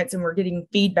parents and we're getting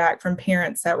feedback from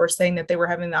parents that were saying that they were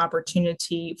having the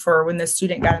opportunity for when the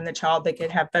student got in the child, they could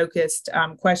have focused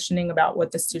questioning about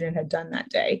what the student had done that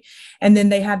day. And then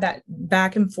they had that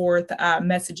back and forth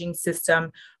messaging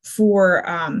system for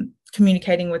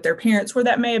communicating with their parents, where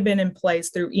that may have been in place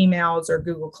through emails or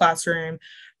Google Classroom.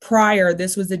 Prior,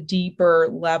 this was a deeper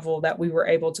level that we were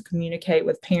able to communicate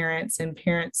with parents and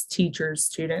parents, teachers,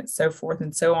 students, so forth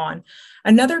and so on.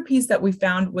 Another piece that we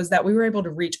found was that we were able to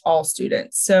reach all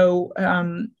students. So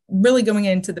really going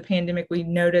into the pandemic, we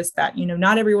noticed that,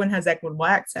 not everyone has equitable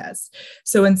access.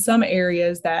 So in some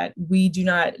areas that we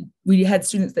had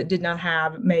students that did not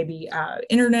have maybe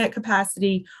internet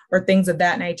capacity or things of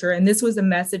that nature. And this was a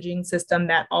messaging system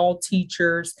that all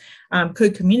teachers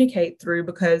could communicate through,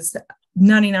 because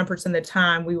 99% of the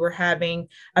time we were having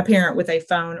a parent with a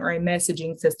phone or a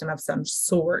messaging system of some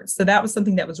sort. So that was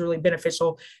something that was really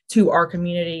beneficial to our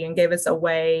community and gave us a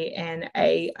way and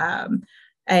an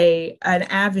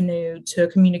avenue to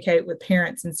communicate with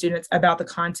parents and students about the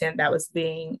content that was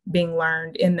being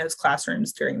learned in those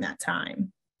classrooms during that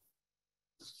time.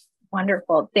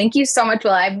 Wonderful. Thank you so much,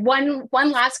 Will. I have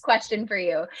one last question for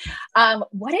you.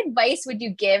 What advice would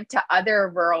you give to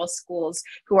other rural schools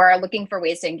who are looking for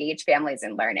ways to engage families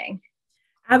in learning?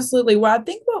 Absolutely. Well, I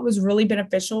think what was really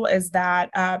beneficial is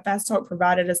that Fast Talk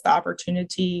provided us the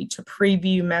opportunity to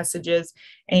preview messages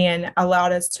and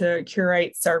allowed us to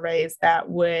curate surveys that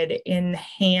would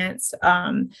enhance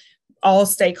all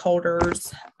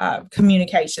stakeholders'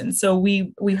 communication. So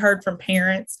we heard from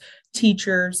parents,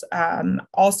 teachers,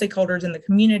 all stakeholders in the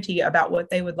community about what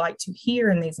they would like to hear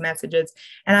in these messages.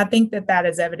 And I think that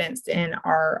is evidenced in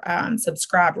our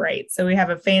subscribe rate. So we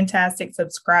have a fantastic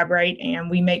subscribe rate, and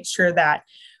we make sure that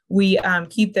we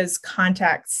keep those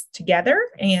contacts together.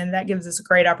 And that gives us a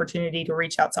great opportunity to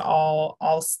reach out to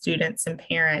all students and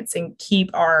parents and keep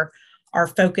our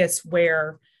focus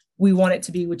where we want it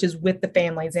to be, which is with the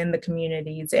families and the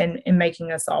communities and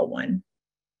making us all one.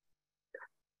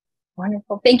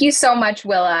 Wonderful. Thank you so much,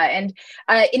 Willa. And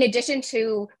in addition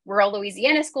to rural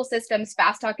Louisiana school systems,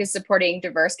 Fast Talk is supporting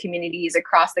diverse communities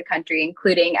across the country,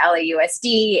 including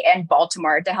LAUSD and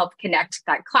Baltimore, to help connect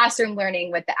that classroom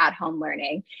learning with the at-home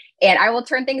learning. And I will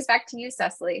turn things back to you,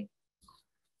 Cecily.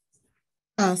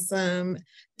 Awesome.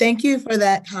 Thank you for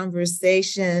that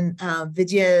conversation,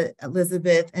 Vidya,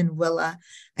 Elisabeth, and Willa.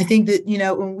 I think that,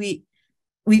 when we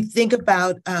think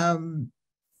about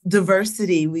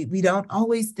diversity, we don't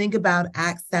always think about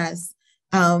access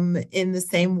in the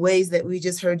same ways that we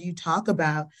just heard you talk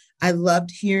about. I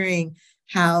loved hearing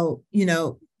how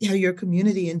your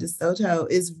community in DeSoto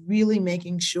is really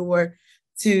making sure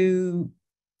to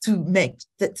make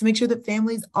sure that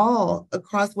families all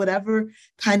across whatever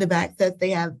kind of access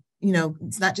they have,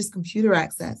 it's not just computer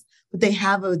access, but they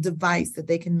have a device that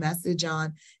they can message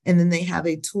on, and then they have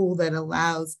a tool that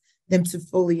allows them to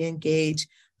fully engage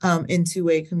into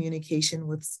a communication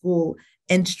with school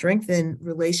and strengthen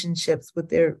relationships with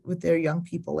their young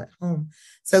people at home.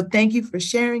 So thank you for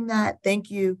sharing that.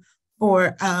 Thank you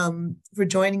for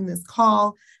joining this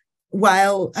call.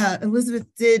 While Elisabeth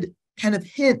did kind of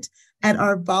hint at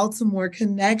our Baltimore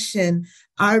connection,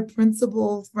 our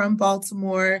principal from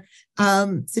Baltimore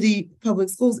City Public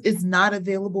Schools is not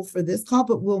available for this call,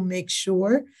 but we'll make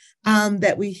sure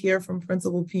that we hear from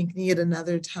Principal Pinckney at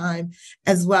another time,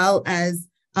 as well as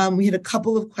we had a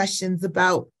couple of questions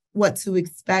about what to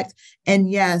expect. And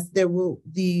yes, there will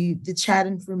the chat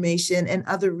information and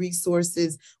other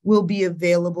resources will be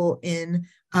available in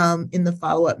the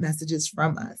follow-up messages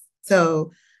from us.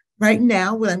 So right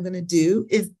now, what I'm going to do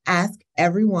is ask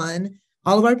everyone,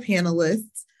 all of our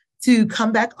panelists, to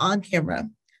come back on camera.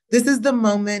 This is the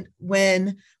moment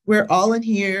when we're all in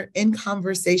here in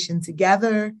conversation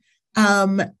together.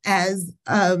 As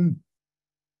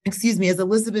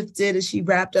Elisabeth did as she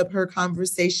wrapped up her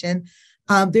conversation,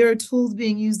 there are tools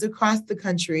being used across the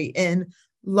country in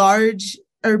large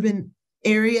urban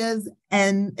areas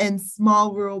and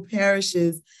small rural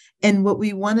parishes. And what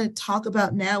we want to talk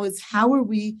about now is how are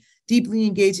we deeply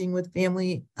engaging with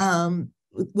families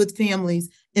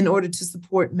in order to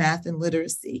support math and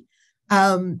literacy.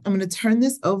 I'm going to turn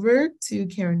this over to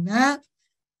Karen Mapp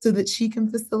so that she can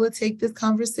facilitate this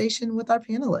conversation with our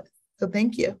panelists. So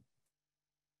thank you.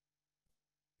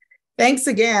 Thanks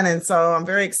again. And so I'm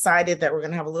very excited that we're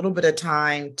going to have a little bit of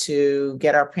time to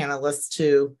get our panelists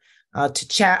to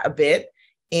chat a bit.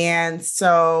 And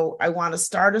so I want to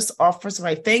start us off first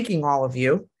by thanking all of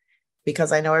you,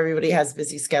 because I know everybody has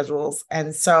busy schedules.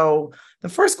 And so the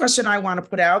first question I want to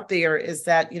put out there is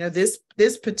that,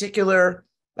 this particular,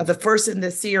 the first in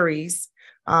the series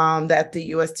that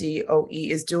the USDOE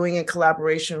is doing in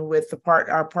collaboration with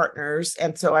our partners.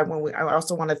 And so I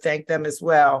also want to thank them as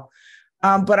well.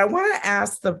 But I want to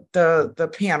ask the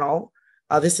panel,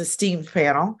 this esteemed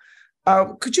panel,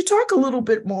 could you talk a little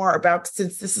bit more about,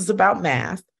 since this is about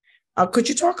math, could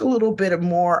you talk a little bit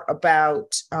more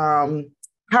about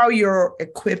how you're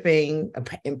equipping,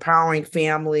 empowering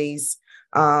families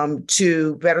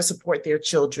to better support their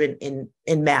children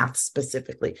in math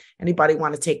specifically. Anybody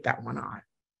want to take that one on?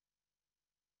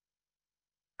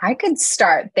 I could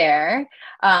start there.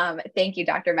 Thank you,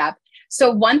 Dr. Mapp. So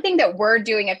one thing that we're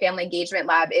doing at Family Engagement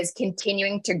Lab is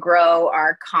continuing to grow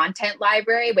our content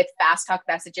library with fast talk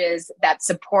messages that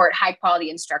support high quality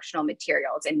instructional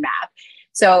materials in math.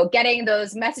 So getting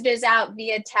those messages out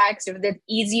via text or the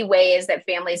easy ways that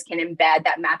families can embed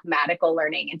that mathematical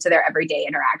learning into their everyday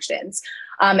interactions.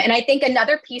 And I think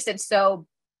another piece that's so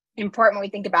important when we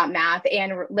think about math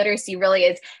and literacy really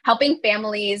is helping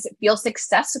families feel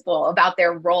successful about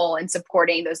their role in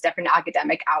supporting those different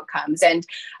academic outcomes. And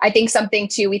I think something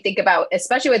too we think about,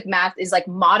 especially with math, is like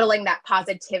modeling that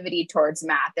positivity towards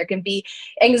math. There can be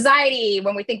anxiety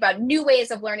when we think about new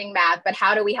ways of learning math, but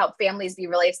how do we help families be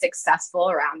really successful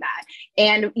around that?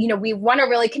 And, you know, we want to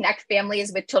really connect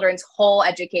families with children's whole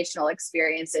educational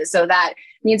experiences. So that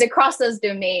means across those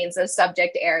domains, those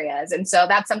subject areas. And so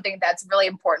that's something that's really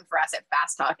important for us at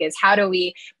Fast Talk, is how do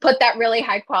we put that really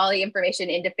high quality information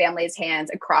into families' hands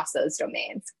across those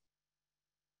domains?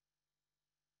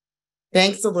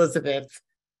 Thanks, Elizabeth.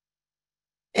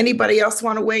 Anybody else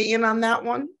want to weigh in on that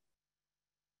one?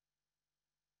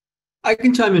 I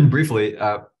can chime in briefly.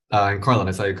 And Carlin,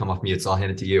 I saw you come off mute, so I'll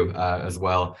hand it to you as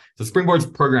well. So Springboard's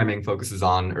programming focuses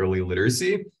on early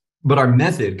literacy, but our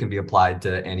method can be applied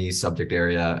to any subject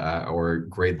area or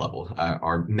grade level.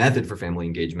 Our method for family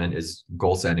engagement is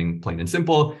goal setting, plain and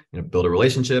simple. Build a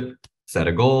relationship, set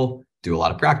a goal, do a lot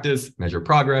of practice, measure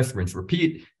progress, rinse,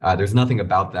 repeat. There's nothing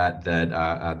about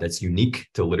that's unique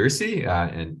to literacy,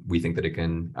 and we think that it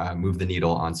can move the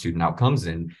needle on student outcomes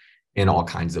in all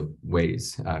kinds of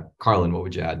ways. Carlin, what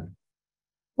would you add?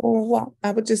 Well,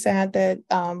 I would just add that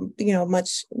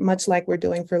much like we're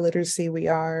doing for literacy, we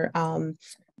are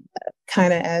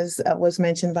kind of, as was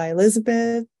mentioned by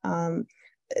Elizabeth,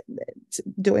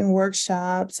 doing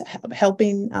workshops,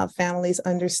 helping families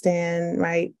understand,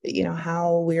 right,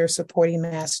 how we're supporting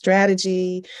math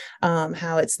strategy,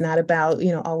 how it's not about,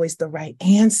 always the right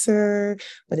answer,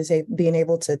 but it's being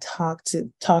able to talk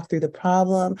through the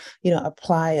problem,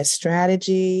 apply a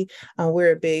strategy.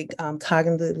 We're a big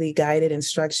cognitively guided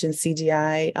instruction,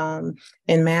 CGI,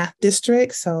 in math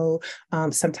district. So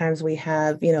sometimes we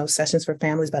have, sessions for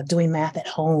families about doing math at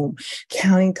home,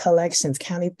 counting collections,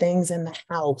 counting things in the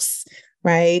house,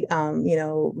 right?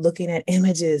 Looking at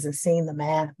images and seeing the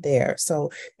math there. So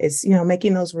it's,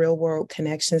 making those real world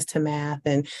connections to math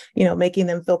and, making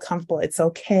them feel comfortable. It's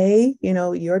okay.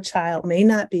 Your child may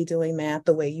not be doing math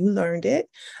the way you learned it,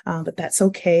 but that's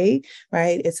okay,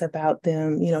 right? It's about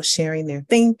them, sharing their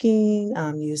thinking,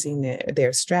 using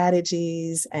their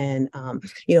strategies and,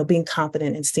 being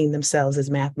confident and seeing themselves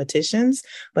as mathematicians.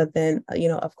 But then,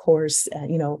 of course,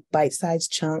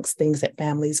 bite-sized chunks, things that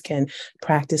families can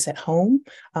practice at home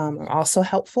are also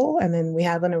helpful. And then we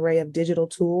have an array of digital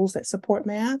tools that support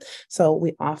math. So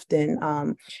we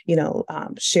often,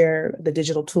 share the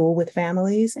digital tool with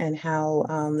families and how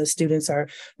the students are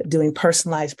doing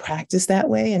personalized practice that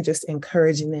way, and just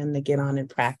encouraging them to get on and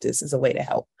practice is a way to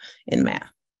help in math.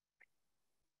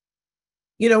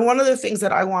 One of the things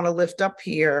that I want to lift up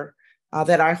here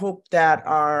that I hope that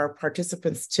our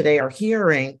participants today are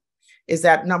hearing is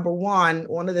that, number one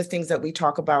of the things that we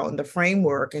talk about in the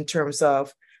framework in terms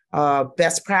of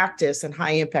best practice and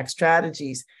high impact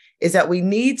strategies is that we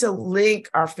need to link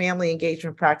our family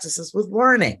engagement practices with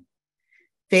learning.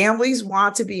 Families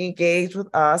want to be engaged with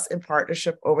us in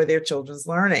partnership over their children's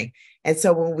learning. And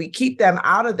so when we keep them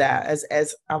out of that,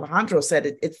 as Alejandro said,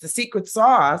 it's the secret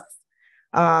sauce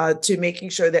to making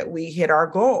sure that we hit our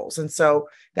goals. And so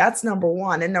that's number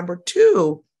one. And number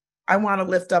two, I want to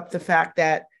lift up the fact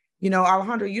that,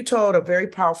 Alejandro, you told a very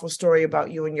powerful story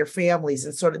about you and your families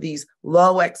and sort of these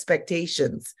low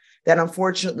expectations that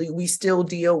unfortunately we still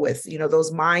deal with,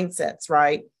 those mindsets,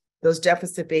 right? Those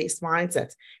deficit-based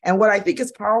mindsets. And what I think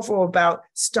is powerful about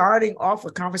starting off a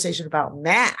conversation about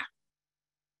math,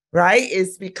 right,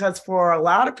 is because for a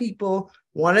lot of people,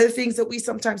 one of the things that we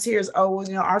sometimes hear is,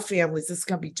 our families, this is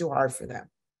going to be too hard for them,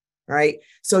 right?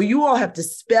 So you all have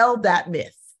dispelled that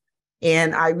myth.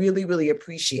 And I really, really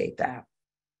appreciate that.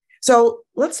 So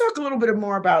let's talk a little bit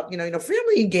more about,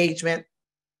 family engagement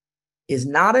is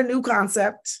not a new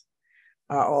concept.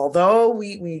 Although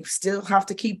we still have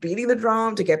to keep beating the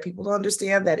drum to get people to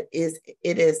understand that it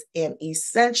is an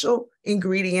essential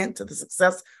ingredient to the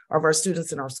success of our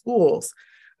students in our schools.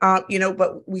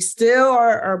 But we still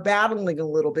are battling a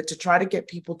little bit to try to get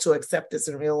people to accept this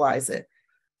and realize it.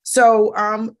 So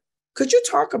could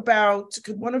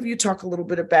one of you talk a little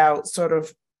bit about sort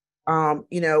of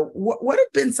what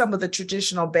have been some of the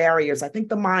traditional barriers? I think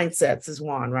the mindsets is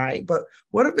one, right? But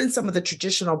what have been some of the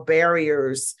traditional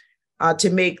barriers to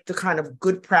make the kind of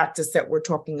good practice that we're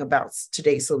talking about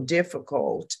today so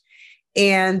difficult?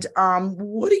 And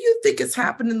what do you think has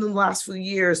happened in the last few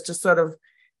years to sort of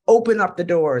open up the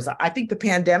doors? I think the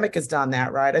pandemic has done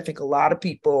that, right? I think a lot of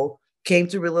people came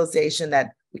to realization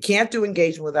that we can't do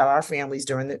engagement without our families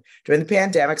during the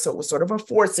pandemic. So it was sort of a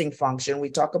forcing function. We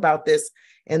talk about this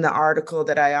in the article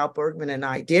that Eyal Bergman and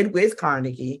I did with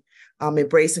Carnegie,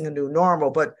 Embracing a New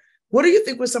Normal. But what do you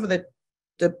think were some of the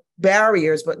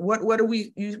barriers, but what do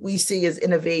we see as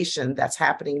innovation that's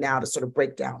happening now to sort of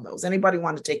break down those? Anybody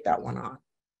want to take that one on?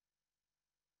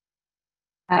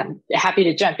 I'm happy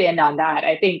to jump in on that.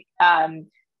 I think,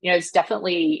 it's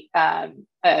definitely an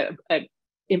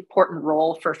important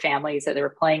role for families that they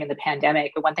were playing in the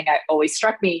pandemic. But one thing that always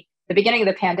struck me, the beginning of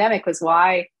the pandemic, was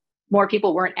why more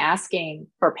people weren't asking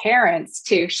for parents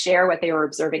to share what they were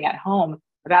observing at home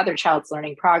about their child's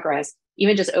learning progress.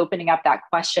 Even just opening up that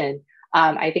question,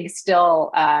 I think is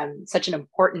still such an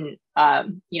important,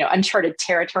 uncharted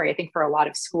territory, I think, for a lot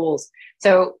of schools.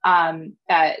 So,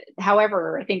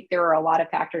 however, I think there are a lot of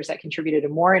factors that contributed to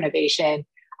more innovation.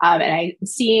 And I'm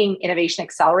seeing innovation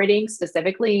accelerating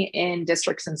specifically in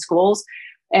districts and schools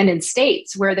and in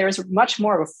states where there's much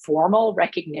more of a formal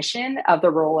recognition of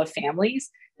the role of families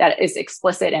that is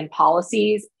explicit in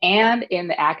policies and in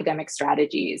the academic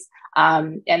strategies.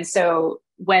 And so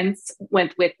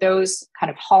with those kind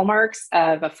of hallmarks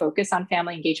of a focus on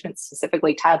family engagement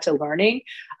specifically tied to learning,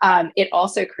 it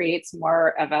also creates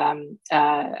more of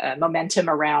a momentum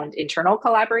around internal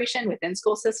collaboration within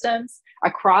school systems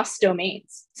across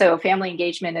domains. So family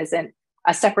engagement isn't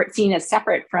seen as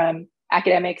separate from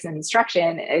academics and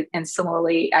instruction, and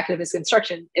similarly, academics and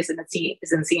instruction isn't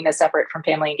seen as separate from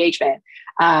family engagement.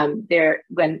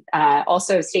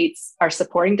 Also states are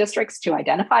supporting districts to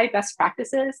identify best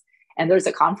practices, and there's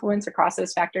a confluence across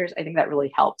those factors, I think that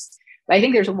really helps. But I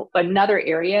think there's another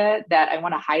area that I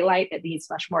want to highlight that needs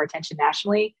much more attention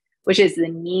nationally, which is the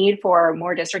need for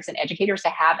more districts and educators to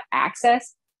have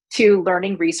access to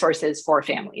learning resources for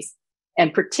families,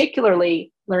 and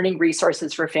particularly learning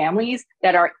resources for families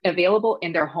that are available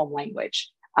in their home language.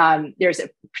 There's a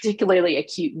particularly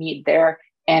acute need there,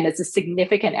 and it's a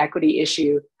significant equity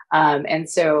issue. And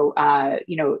so,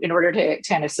 in order to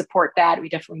kind of support that, we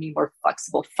definitely need more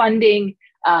flexible funding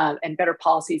and better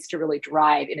policies to really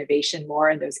drive innovation more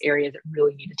in those areas that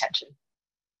really need attention.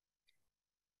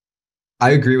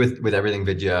 I agree with everything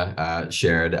Vidya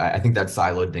shared. I think that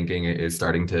siloed thinking is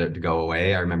starting to go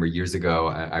away. I remember years ago,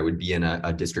 I would be in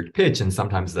a district pitch, and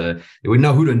sometimes they wouldn't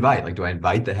know who to invite. Like, do I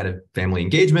invite the head of family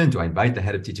engagement? Do I invite the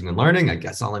head of teaching and learning? I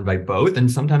guess I'll invite both. And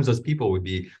sometimes those people would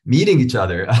be meeting each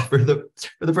other for the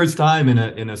first time in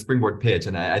a Springboard pitch.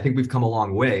 And I think we've come a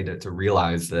long way to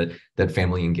realize that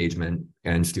family engagement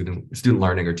and student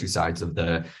learning are two sides of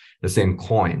the same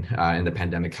coin, and the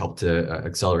pandemic helped to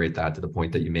accelerate that to the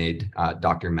point that you made,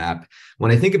 Dr. Mapp.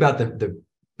 When I think about the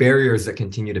barriers that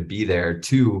continue to be there,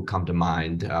 two come to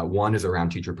mind. One is around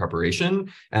teacher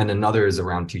preparation, and another is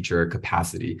around teacher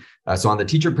capacity. So on the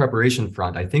teacher preparation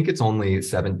front, I think it's only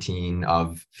 17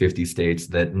 of 50 states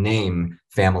that name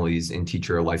families in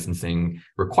teacher licensing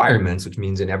requirements, which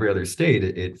means in every other state,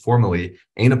 it formally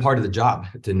ain't a part of the job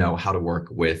to know how to work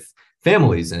with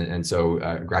families. And so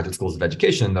graduate schools of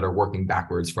education that are working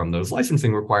backwards from those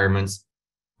licensing requirements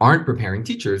aren't preparing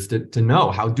teachers to know,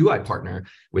 how do I partner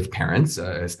with parents,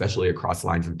 especially across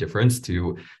lines of difference,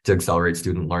 to accelerate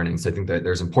student learning. So I think that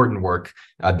there's important work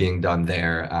being done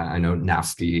there. I know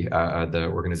NAFSC, the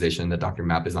organization that Dr.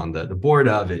 Mapp is on the board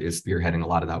of, is spearheading a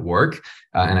lot of that work.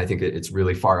 And I think it's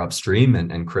really far upstream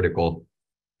and critical.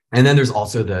 And then there's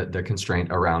also the constraint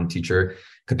around teacher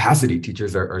capacity.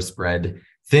 Teachers are spread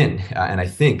thin. And I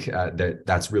think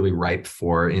that's really ripe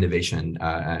for innovation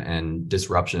and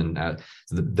disruption.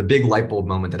 So the big light bulb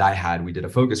moment that I had, we did a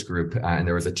focus group, and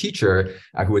there was a teacher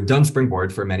who had done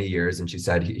Springboard for many years. And she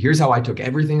said, here's how I took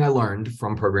everything I learned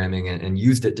from programming and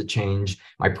used it to change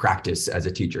my practice as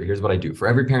a teacher. Here's what I do. For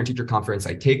every parent-teacher conference,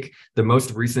 I take the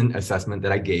most recent assessment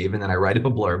that I gave, and then I write up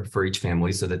a blurb for each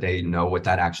family so that they know what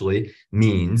that actually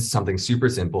means. Something super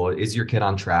simple. Is your kid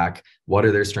on track? What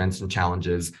are their strengths and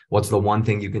challenges? What's the one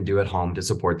thing you can do at home to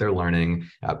support their learning?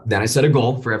 Then I set a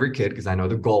goal for every kid, because I know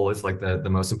the goal is like the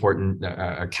most important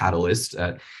catalyst.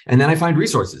 And then I find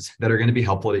resources that are going to be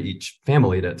helpful to each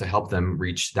family to help them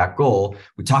reach that goal.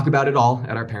 We talk about it all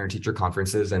at our parent-teacher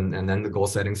conferences, and then the goal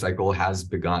setting cycle has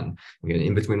begun.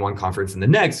 In between one conference and the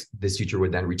next, this teacher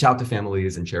would then reach out to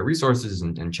families and share resources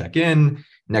and check in.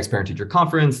 Next parent-teacher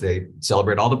conference, they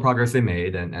celebrate all the progress they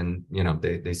made, and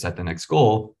they set the next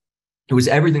goal. it was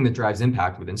everything that drives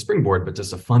impact within Springboard, but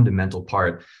just a fundamental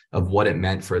part of what it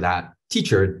meant for that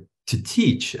teacher to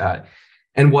teach.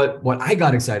 And what I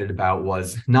got excited about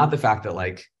was not the fact that,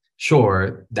 like,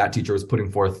 sure, that teacher was putting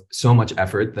forth so much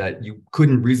effort that you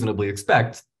couldn't reasonably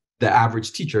expect the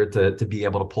average teacher to be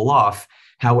able to pull off.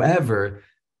 However,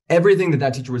 everything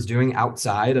that teacher was doing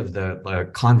outside of the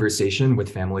conversation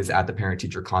with families at the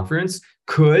parent-teacher conference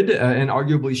could and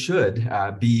arguably should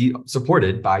be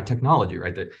supported by technology,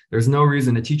 right? There's no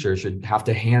reason a teacher should have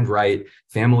to handwrite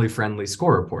family-friendly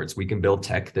score reports. We can build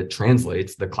tech that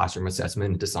translates the classroom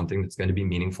assessment into something that's going to be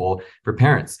meaningful for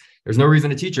parents. There's no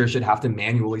reason a teacher should have to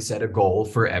manually set a goal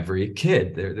for every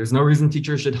kid. There's no reason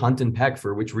teachers should hunt and peck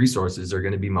for which resources are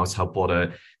going to be most helpful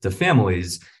to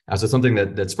families. So something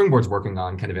that Springboard's working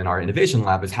on kind of in our innovation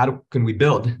lab is how can we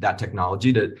build that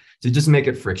technology to just make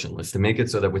it frictionless, to make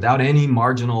it so that without any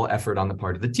marginal effort on the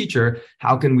part of the teacher,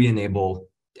 how can we enable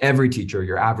every teacher,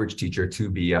 your average teacher, to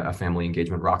be a family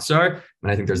engagement rock star?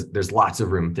 And I think there's lots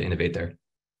of room to innovate there.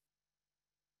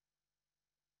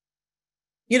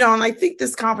 You know, and I think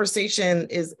this conversation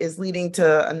is leading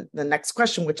to the next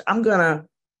question, which I'm going to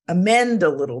amend a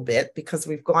little bit because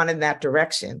we've gone in that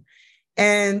direction.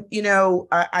 And, you know,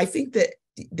 I think that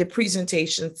the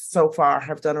presentations so far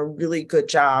have done a really good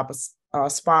job,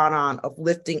 spot on, of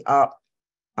lifting up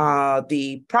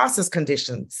the process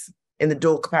conditions in the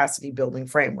dual capacity building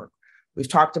framework. We've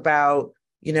talked about,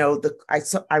 you know,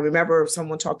 I remember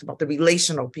someone talked about the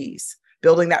relational piece,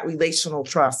 building that relational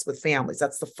trust with families.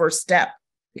 That's the first step.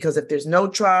 Because if there's no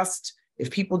trust, if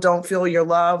people don't feel your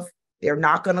love, they're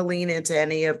not going to lean into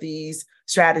any of these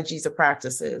strategies or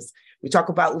practices. We talk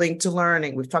about link to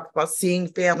learning. We've talked about seeing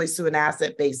families through an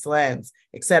asset-based lens,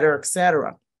 et cetera, et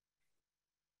cetera.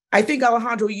 I think,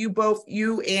 Alejandro,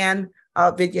 you and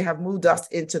Vidya have moved us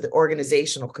into the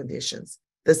organizational conditions,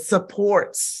 the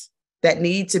supports that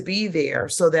need to be there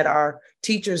so that our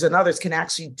teachers and others can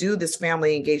actually do this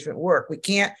family engagement work. We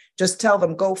can't just tell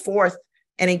them, go forth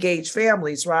and engage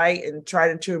families, right? And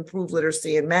try to improve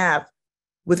literacy and math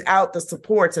without the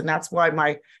supports. And that's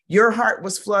why your heart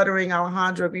was fluttering,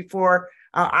 Alejandro, before.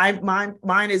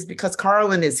 Mine is because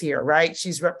Carlin is here, right?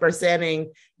 She's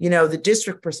representing, you know, the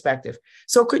district perspective.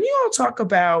 So can you all talk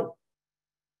about,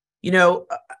 you know,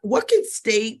 what can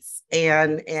states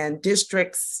and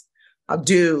districts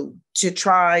do to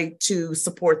try to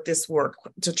support this work,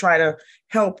 to try to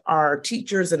help our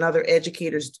teachers and other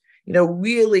educators, you know,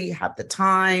 really have the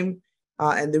time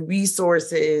and the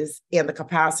resources and the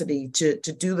capacity to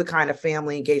do the kind of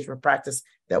family engagement practice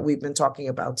that we've been talking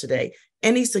about today?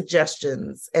 Any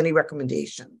suggestions, any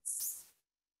recommendations?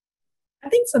 I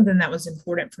think something that was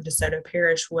important for DeSoto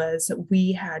Parish was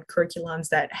we had curriculums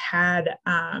that had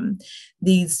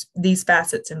these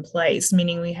facets in place,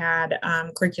 meaning we had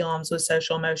curriculums with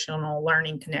social emotional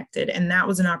learning connected, and that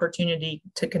was an opportunity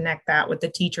to connect that with the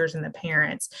teachers and the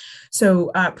parents.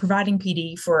 So providing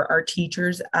PD for our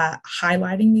teachers,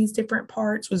 highlighting these different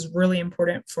parts was really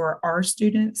important for our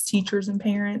students, teachers, and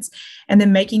parents, and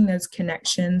then making those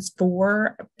connections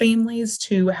for families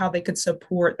to how they could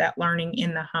support that learning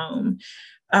in the home.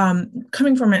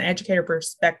 Coming from an educator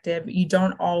perspective, you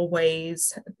don't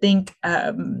always think,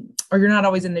 or you're not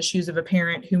always in the shoes of a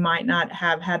parent who might not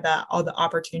have had all the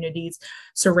opportunities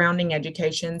surrounding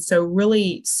education. So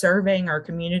really surveying our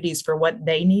communities for what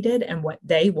they needed and what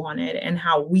they wanted and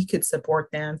how we could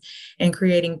support them, and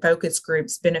creating focus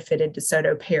groups benefited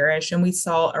DeSoto Parish. And we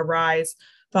saw a rise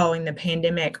following the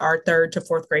pandemic. Our 3rd to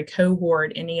 4th grade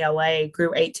cohort in ELA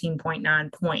grew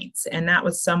 18.9 points. And that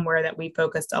was somewhere that we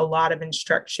focused a lot of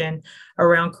instruction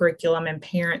around curriculum and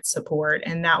parent support.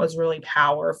 And that was really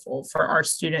powerful for our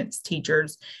students,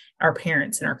 teachers, our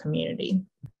parents, and our community.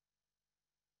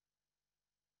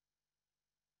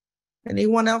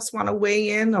 Anyone else want to weigh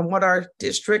in on what our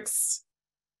districts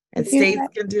and states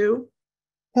can do?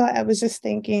 So I was just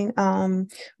thinking,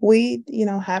 we,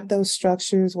 have those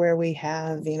structures where we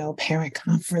have, parent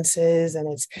conferences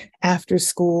and it's after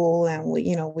school and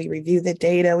we review the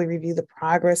data, we review the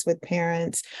progress with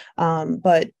parents.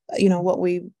 But what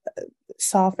we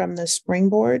saw from the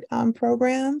Springboard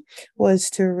program was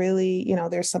to really,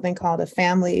 there's something called a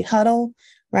family huddle,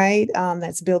 right?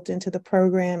 That's built into the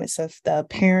program. It's the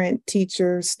parent,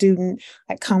 teacher, student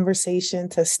conversation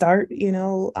to start,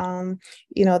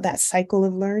 that cycle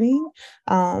of learning.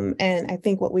 And I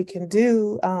think what we can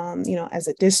do, as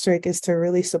a district is to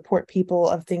really support people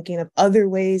of thinking of other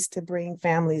ways to bring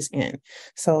families in.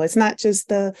 So it's not just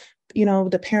the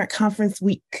parent conference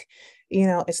week.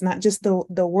 it's not just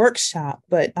the workshop,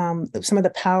 but some of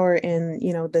the power in,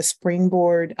 the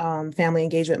Springboard family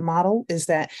engagement model is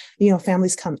that,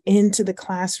 families come into the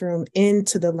classroom,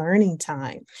 into the learning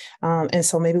time. And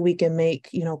so maybe we can make,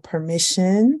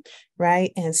 permission,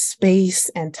 right, and space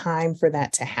and time for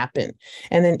that to happen.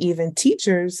 And then even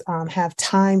teachers have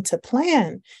time to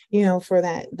plan, for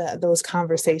those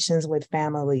conversations with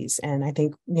families. And I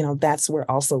think, that's where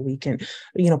also we can,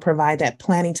 provide that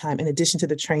planning time in addition to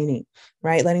the training,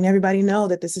 right? Letting everybody know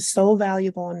that this is so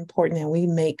valuable and important, and we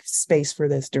make space for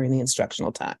this during the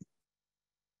instructional time.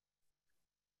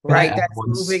 Right.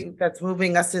 That's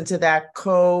moving us into that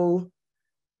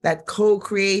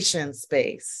co-creation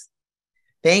space.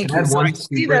 Thank you. So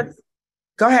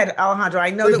go ahead, Alejandro. I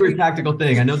know that tactical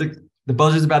thing. I know the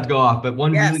buzzer's about to go off, but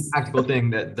one really tactical thing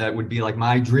that would be like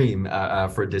my dream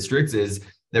for districts is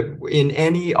that in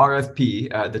any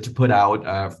RFP that you put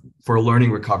out for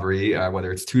learning recovery,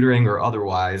 whether it's tutoring or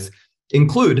otherwise,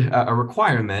 include a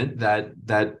requirement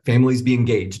that families be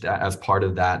engaged as part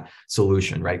of that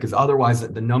solution, right? Because otherwise,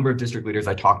 the number of district leaders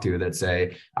I talk to that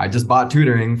say, I just bought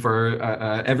tutoring for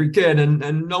every kid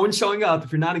and no one's showing up.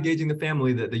 If you're not engaging the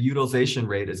family, the utilization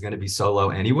rate is going to be so low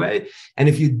anyway. And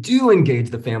if you do engage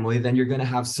the family, then you're going to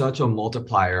have such a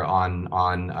multiplier on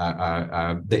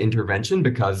the intervention,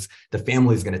 because the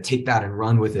family is going to take that and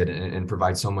run with it and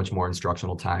provide so much more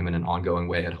instructional time in an ongoing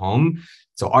way at home.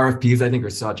 So RFPs, I think, are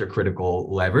such a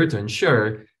critical lever to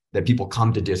ensure that people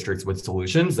come to districts with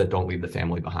solutions that don't leave the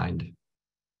family behind.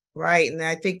 Right. And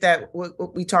I think that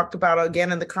what we talked about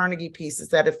again in the Carnegie piece is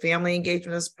that if family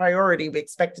engagement is a priority, we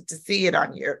expected to see it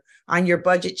on your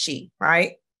budget sheet,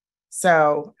 right?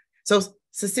 So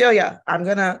Cecilia,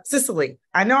 Cicely,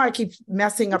 I know I keep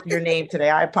messing up your name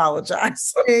today. I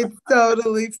apologize. It's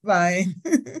totally fine.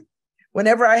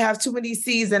 Whenever I have too many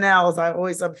C's and L's, I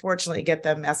always unfortunately get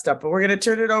them messed up. But we're going to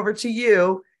turn it over to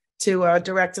you to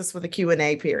direct us with the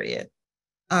Q&A period.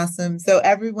 Awesome. So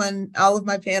everyone, all of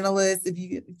my panelists, if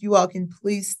you all can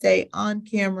please stay on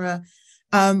camera.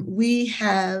 We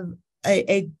have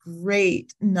a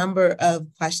great number of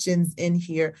questions in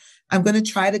here. I'm going to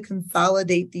try to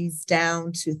consolidate these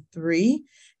down to 3.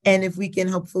 And if we can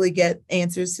hopefully get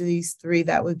answers to these 3,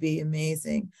 that would be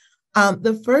amazing.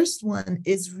 The first one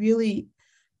is really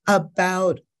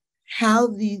about how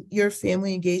your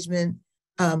family engagement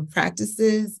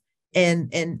practices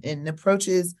and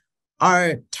approaches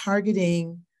are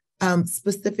targeting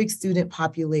specific student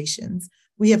populations.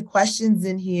 We have questions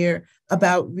in here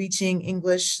about reaching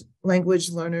English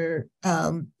language learner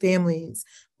families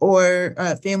or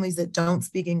families that don't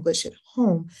speak English at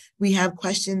home. We have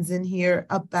questions in here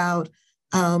about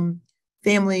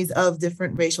families of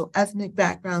different racial, ethnic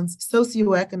backgrounds,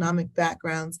 socioeconomic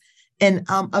backgrounds, and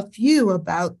a few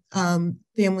about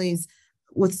families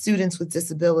with students with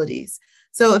disabilities.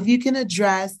 So if you can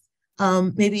address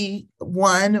maybe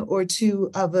 1 or 2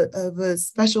 of a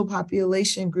special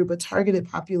population group, a targeted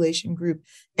population group,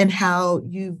 and how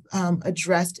you've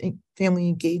addressed family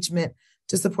engagement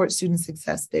to support student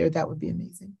success there, that would be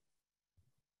amazing.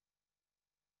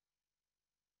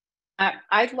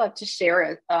 I'd love to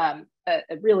share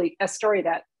a story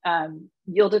that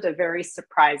yielded a very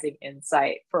surprising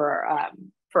insight for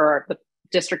the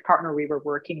district partner we were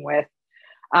working with.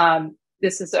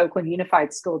 This is Oakland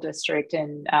Unified School District,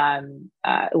 and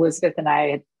Elisabeth and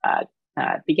I had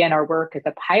began our work as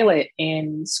a pilot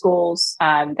in schools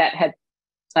that had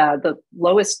the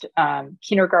lowest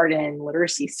kindergarten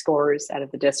literacy scores out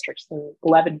of the district. So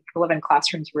 11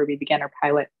 classrooms where we began our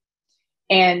pilot.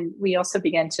 And we also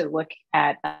began to look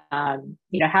at,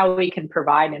 how we can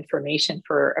provide information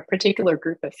for a particular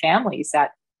group of families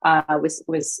that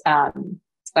was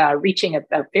reaching a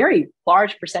very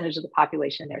large percentage of the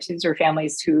population there. So these are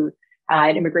families who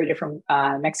had immigrated from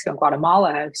Mexico and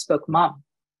Guatemala, who spoke Mapp,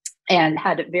 and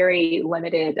had very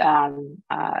limited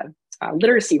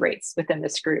literacy rates within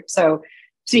this group. So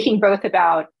speaking both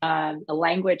about a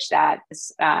language that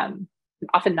is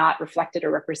often not reflected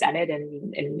or represented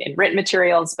in written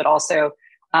materials, but also,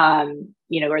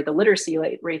 where the literacy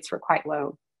rates were quite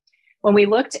low. When we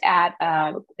looked at,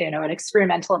 an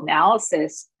experimental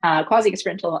analysis,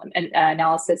 quasi-experimental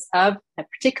analysis of a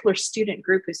particular student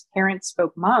group whose parents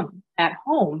spoke Mapp at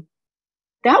home,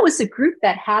 that was a group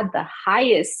that had the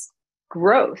highest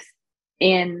growth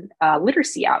in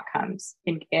literacy outcomes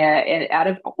out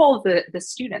of all of the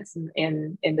students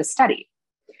in the study.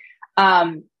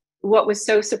 What was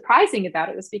so surprising about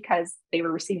it was because they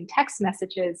were receiving text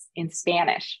messages in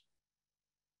Spanish.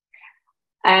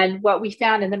 And what we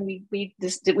found, and then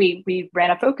we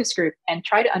ran a focus group and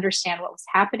tried to understand what was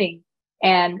happening.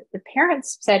 And the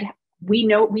parents said, we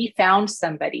know we found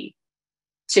somebody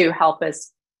to help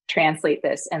us translate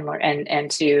this and learn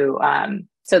and to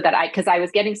so that because I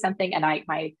was getting something and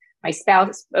my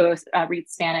spouse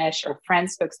reads Spanish or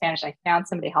friends spoke Spanish. I found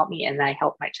somebody to help me and I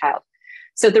helped my child.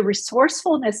 So the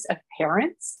resourcefulness of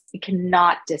parents, you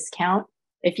cannot discount.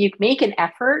 If you make an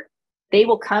effort, they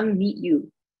will come meet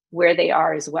you where they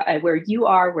are as well, where you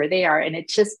are, where they are. And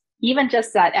it's just, even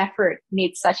just that effort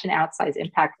made such an outsized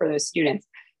impact for those students.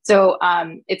 So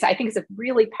I think it's a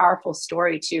really powerful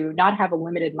story to not have a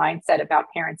limited mindset about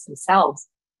parents themselves,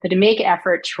 but to make an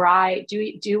effort, try, do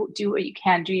what you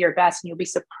can, do your best, and you'll be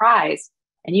surprised.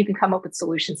 And you can come up with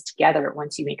solutions together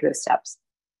once you make those steps.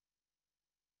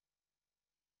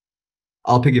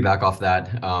 I'll piggyback off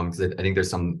that because I think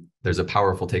there's a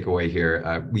powerful takeaway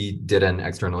here. We did an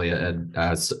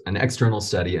external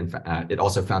study, and it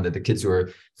also found that the kids who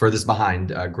were furthest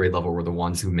behind grade level were the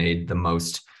ones who made the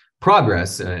most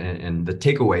progress. And the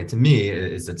takeaway to me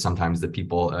is that sometimes the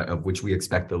people of which we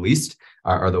expect the least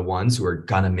are the ones who are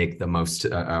gonna make the most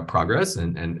progress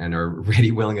and are ready,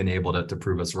 willing, and able to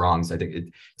prove us wrong. So I think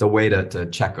it's a way to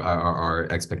check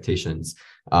our expectations.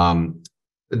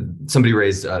 Somebody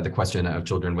raised the question of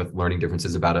children with learning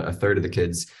differences. About a third of the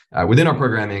kids within our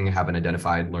programming have an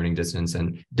identified learning distance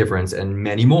and difference, and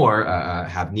many more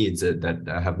have needs that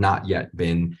have not yet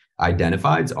been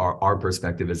identified. Our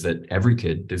perspective is that every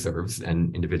kid deserves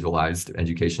an individualized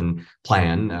education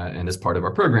plan, and as part of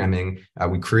our programming,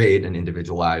 we create an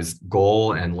individualized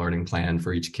goal and learning plan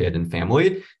for each kid and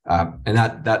family, and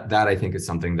that I think is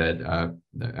something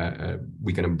that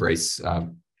we can embrace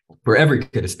for every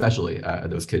kid, especially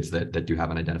those kids that do have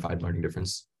an identified learning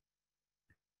difference.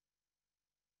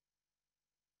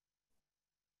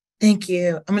 Thank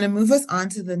you. I'm going to move us on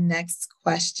to the next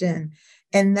question.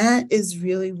 And that is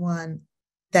really one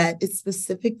that is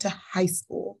specific to high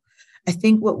school. I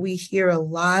think what we hear a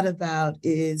lot about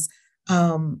is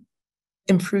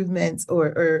improvements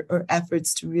or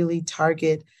efforts to really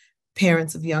target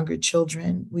parents of younger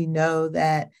children. We know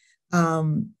that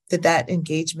that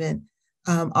engagement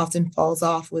often falls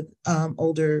off with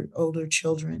older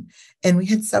children. And we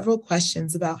had several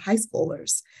questions about high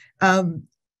schoolers. I'm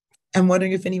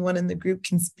wondering if anyone in the group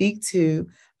can speak to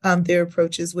their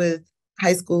approaches with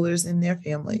high schoolers and their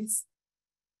families.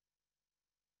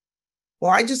 Well,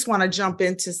 I just want to jump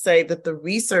in to say that the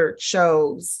research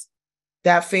shows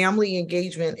that family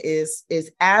engagement is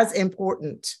as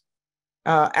important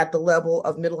at the level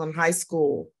of middle and high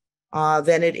school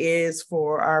than it is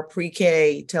for our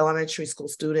pre-K to elementary school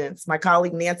students. My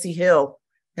colleague Nancy Hill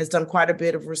has done quite a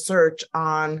bit of research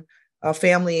on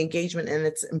family engagement and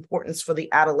its importance for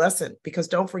the adolescent, because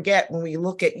don't forget, when we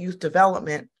look at youth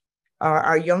development,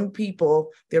 our young people,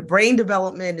 their brain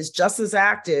development is just as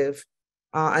active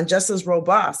and just as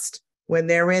robust when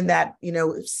they're in that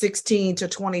 16 to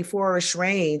 24-ish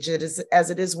range as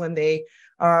it is when they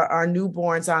are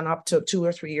newborns on up to 2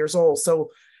 or 3 years old.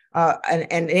 So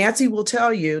and Nancy will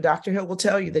tell you, Dr. Hill will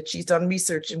tell you that she's done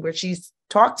research in where she's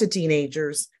talked to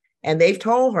teenagers and they've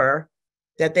told her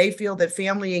that they feel that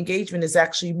family engagement is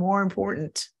actually more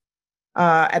important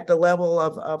at the level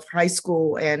of high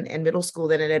school and middle school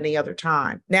than at any other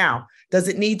time. Now, does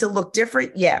it need to look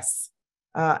different? Yes.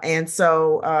 And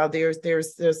so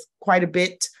there's quite a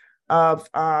bit of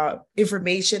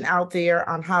information out there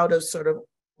on how to sort of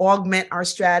augment our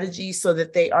strategies so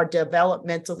that they are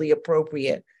developmentally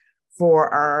appropriate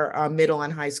for our middle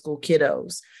and high school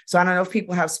kiddos. So I don't know if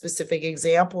people have specific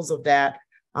examples of that.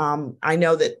 I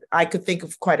know that I could think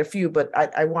of quite a few, but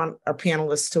I want our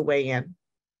panelists to weigh in.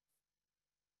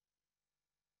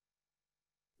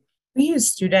 We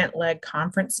use student-led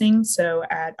conferencing. So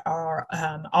at our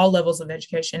all levels of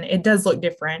education, it does look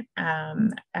different,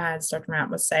 as Dr. Mapp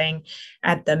was saying,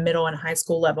 at the middle and high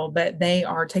school level, but they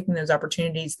are taking those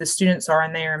opportunities. The students are,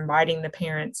 and they are inviting the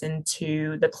parents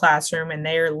into the classroom and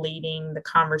they're leading the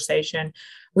conversation.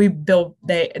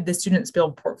 The students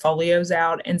build portfolios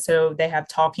out. And so they have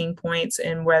talking points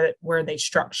and where they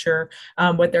structure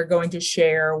what they're going to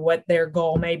share, what their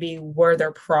goal may be, where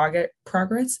their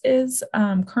progress is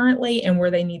currently, and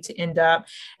where they need to end up.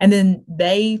 And then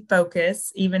they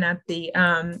focus, even at the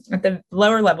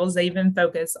lower levels, they even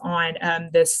focus on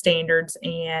the standards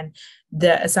and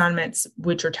the assignments,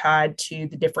 which are tied to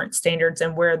the different standards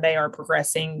and where they are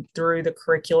progressing through the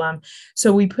curriculum.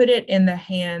 So we put it in the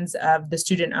hands of the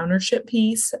student ownership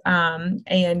piece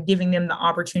and giving them the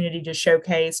opportunity to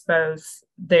showcase both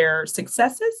their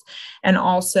successes, and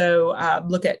also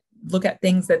look at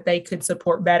things that they could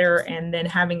support better, and then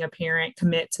having a parent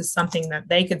commit to something that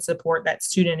they could support that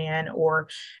student in, or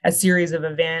a series of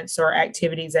events or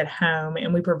activities at home.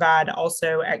 And we provide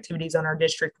also activities on our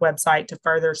district website to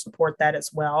further support that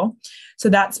as well. So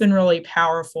that's been really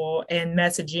powerful, and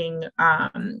messaging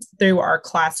through our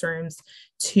classrooms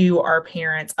to our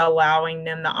parents, allowing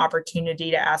them the opportunity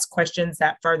to ask questions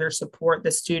that further support the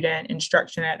student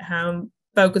instruction at home,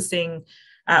 focusing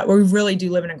we really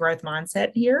do live in a growth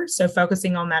mindset here. So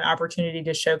focusing on that opportunity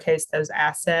to showcase those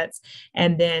assets,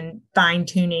 and then fine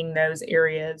tuning those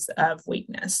areas of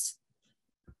weakness.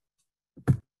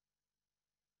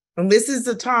 And this is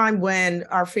the time when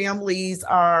our families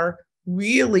are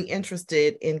really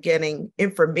interested in getting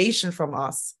information from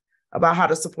us about how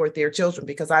to support their children,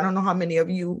 because I don't know how many of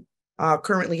you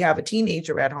currently have a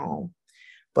teenager at home,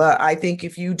 but I think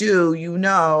if you do, you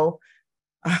know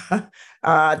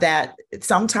that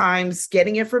sometimes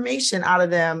getting information out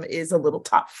of them is a little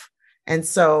tough. And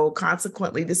so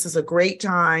consequently, this is a great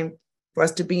time for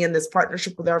us to be in this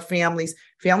partnership with our families.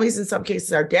 Families in some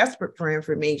cases are desperate for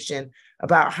information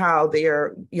about how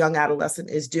their young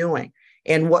adolescent is doing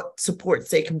and what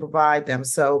supports they can provide them.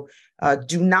 So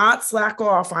do not slack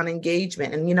off on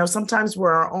engagement. And, you know, sometimes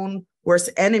we're our own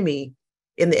worst enemy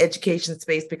in the education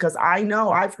space, because I know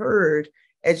I've heard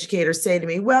educators say to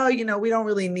me, well, you know, we don't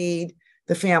really need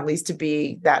the families to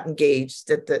be that engaged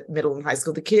at the middle and high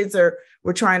school. The kids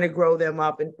we're trying to grow them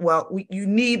up. And well, you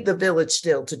need the village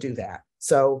still to do that.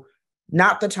 So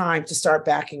not the time to start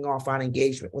backing off on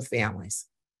engagement with families.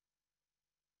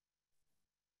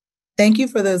 Thank you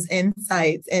for those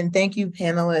insights. And thank you,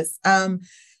 panelists.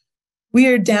 We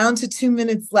are down to 2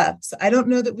 minutes left. So I don't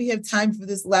know that we have time for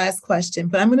this last question,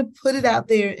 but I'm going to put it out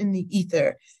there in the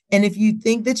ether. And if you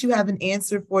think that you have an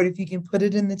answer for it, if you can put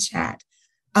it in the chat.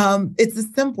 It's a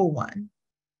simple one.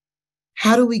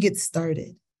 How do we get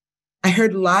started? I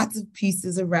heard lots of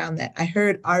pieces around that. I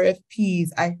heard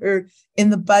RFPs. I heard in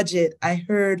the budget. I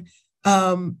heard,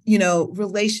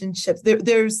 relationships.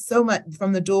 There's so much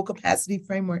from the dual capacity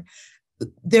framework.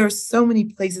 There are so many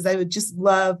places. I would just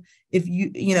love if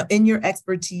you, in your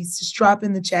expertise, just drop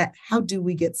in the chat. How do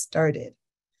we get started?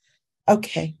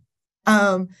 Okay.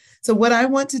 So what I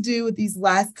want to do with these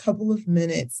last couple of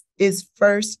minutes is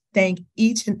first thank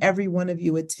each and every one of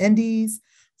you attendees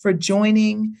for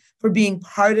joining, for being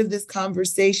part of this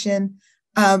conversation.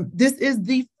 This is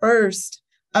the first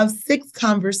of 6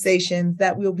 conversations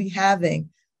that we'll be having.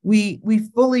 We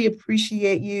fully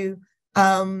appreciate you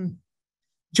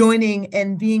joining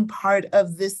and being part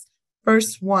of this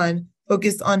first one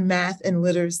focused on math and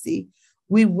literacy.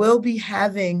 We will be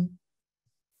having,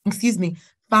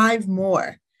 5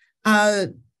 more.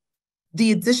 The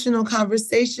additional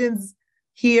conversations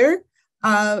here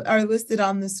are listed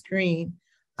on the screen.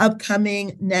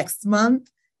 Upcoming next month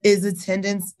is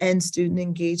attendance and student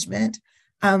engagement.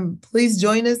 Please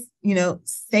join us,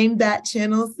 same bat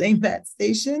channel, same bat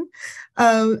station,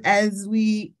 as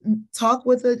we talk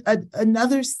with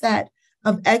another set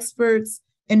of experts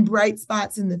and bright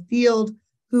spots in the field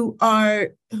who are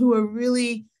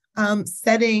really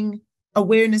setting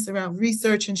awareness around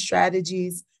research and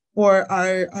strategies for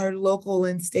our local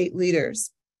and state leaders.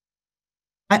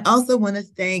 I also want to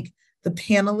thank the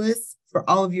panelists for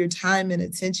all of your time and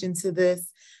attention to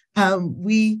this.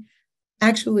 We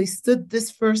actually stood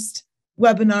this first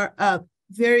webinar up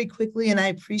very quickly, and I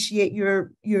appreciate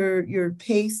your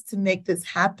pace to make this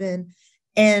happen.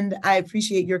 And I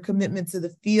appreciate your commitment to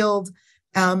the field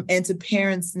and to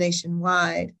parents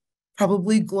nationwide,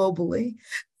 probably globally.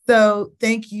 So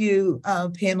thank you,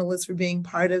 panelists, for being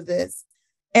part of this.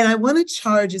 And I want to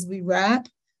charge as we wrap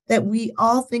that we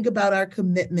all think about our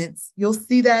commitments. You'll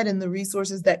see that in the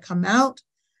resources that come out.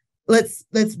 Let's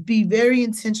be very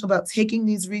intentional about taking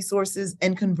these resources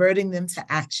and converting them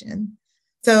to action.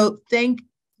 So thank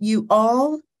you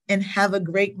all and have a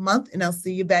great month. And I'll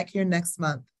see you back here next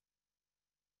month.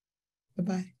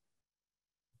 Bye-bye.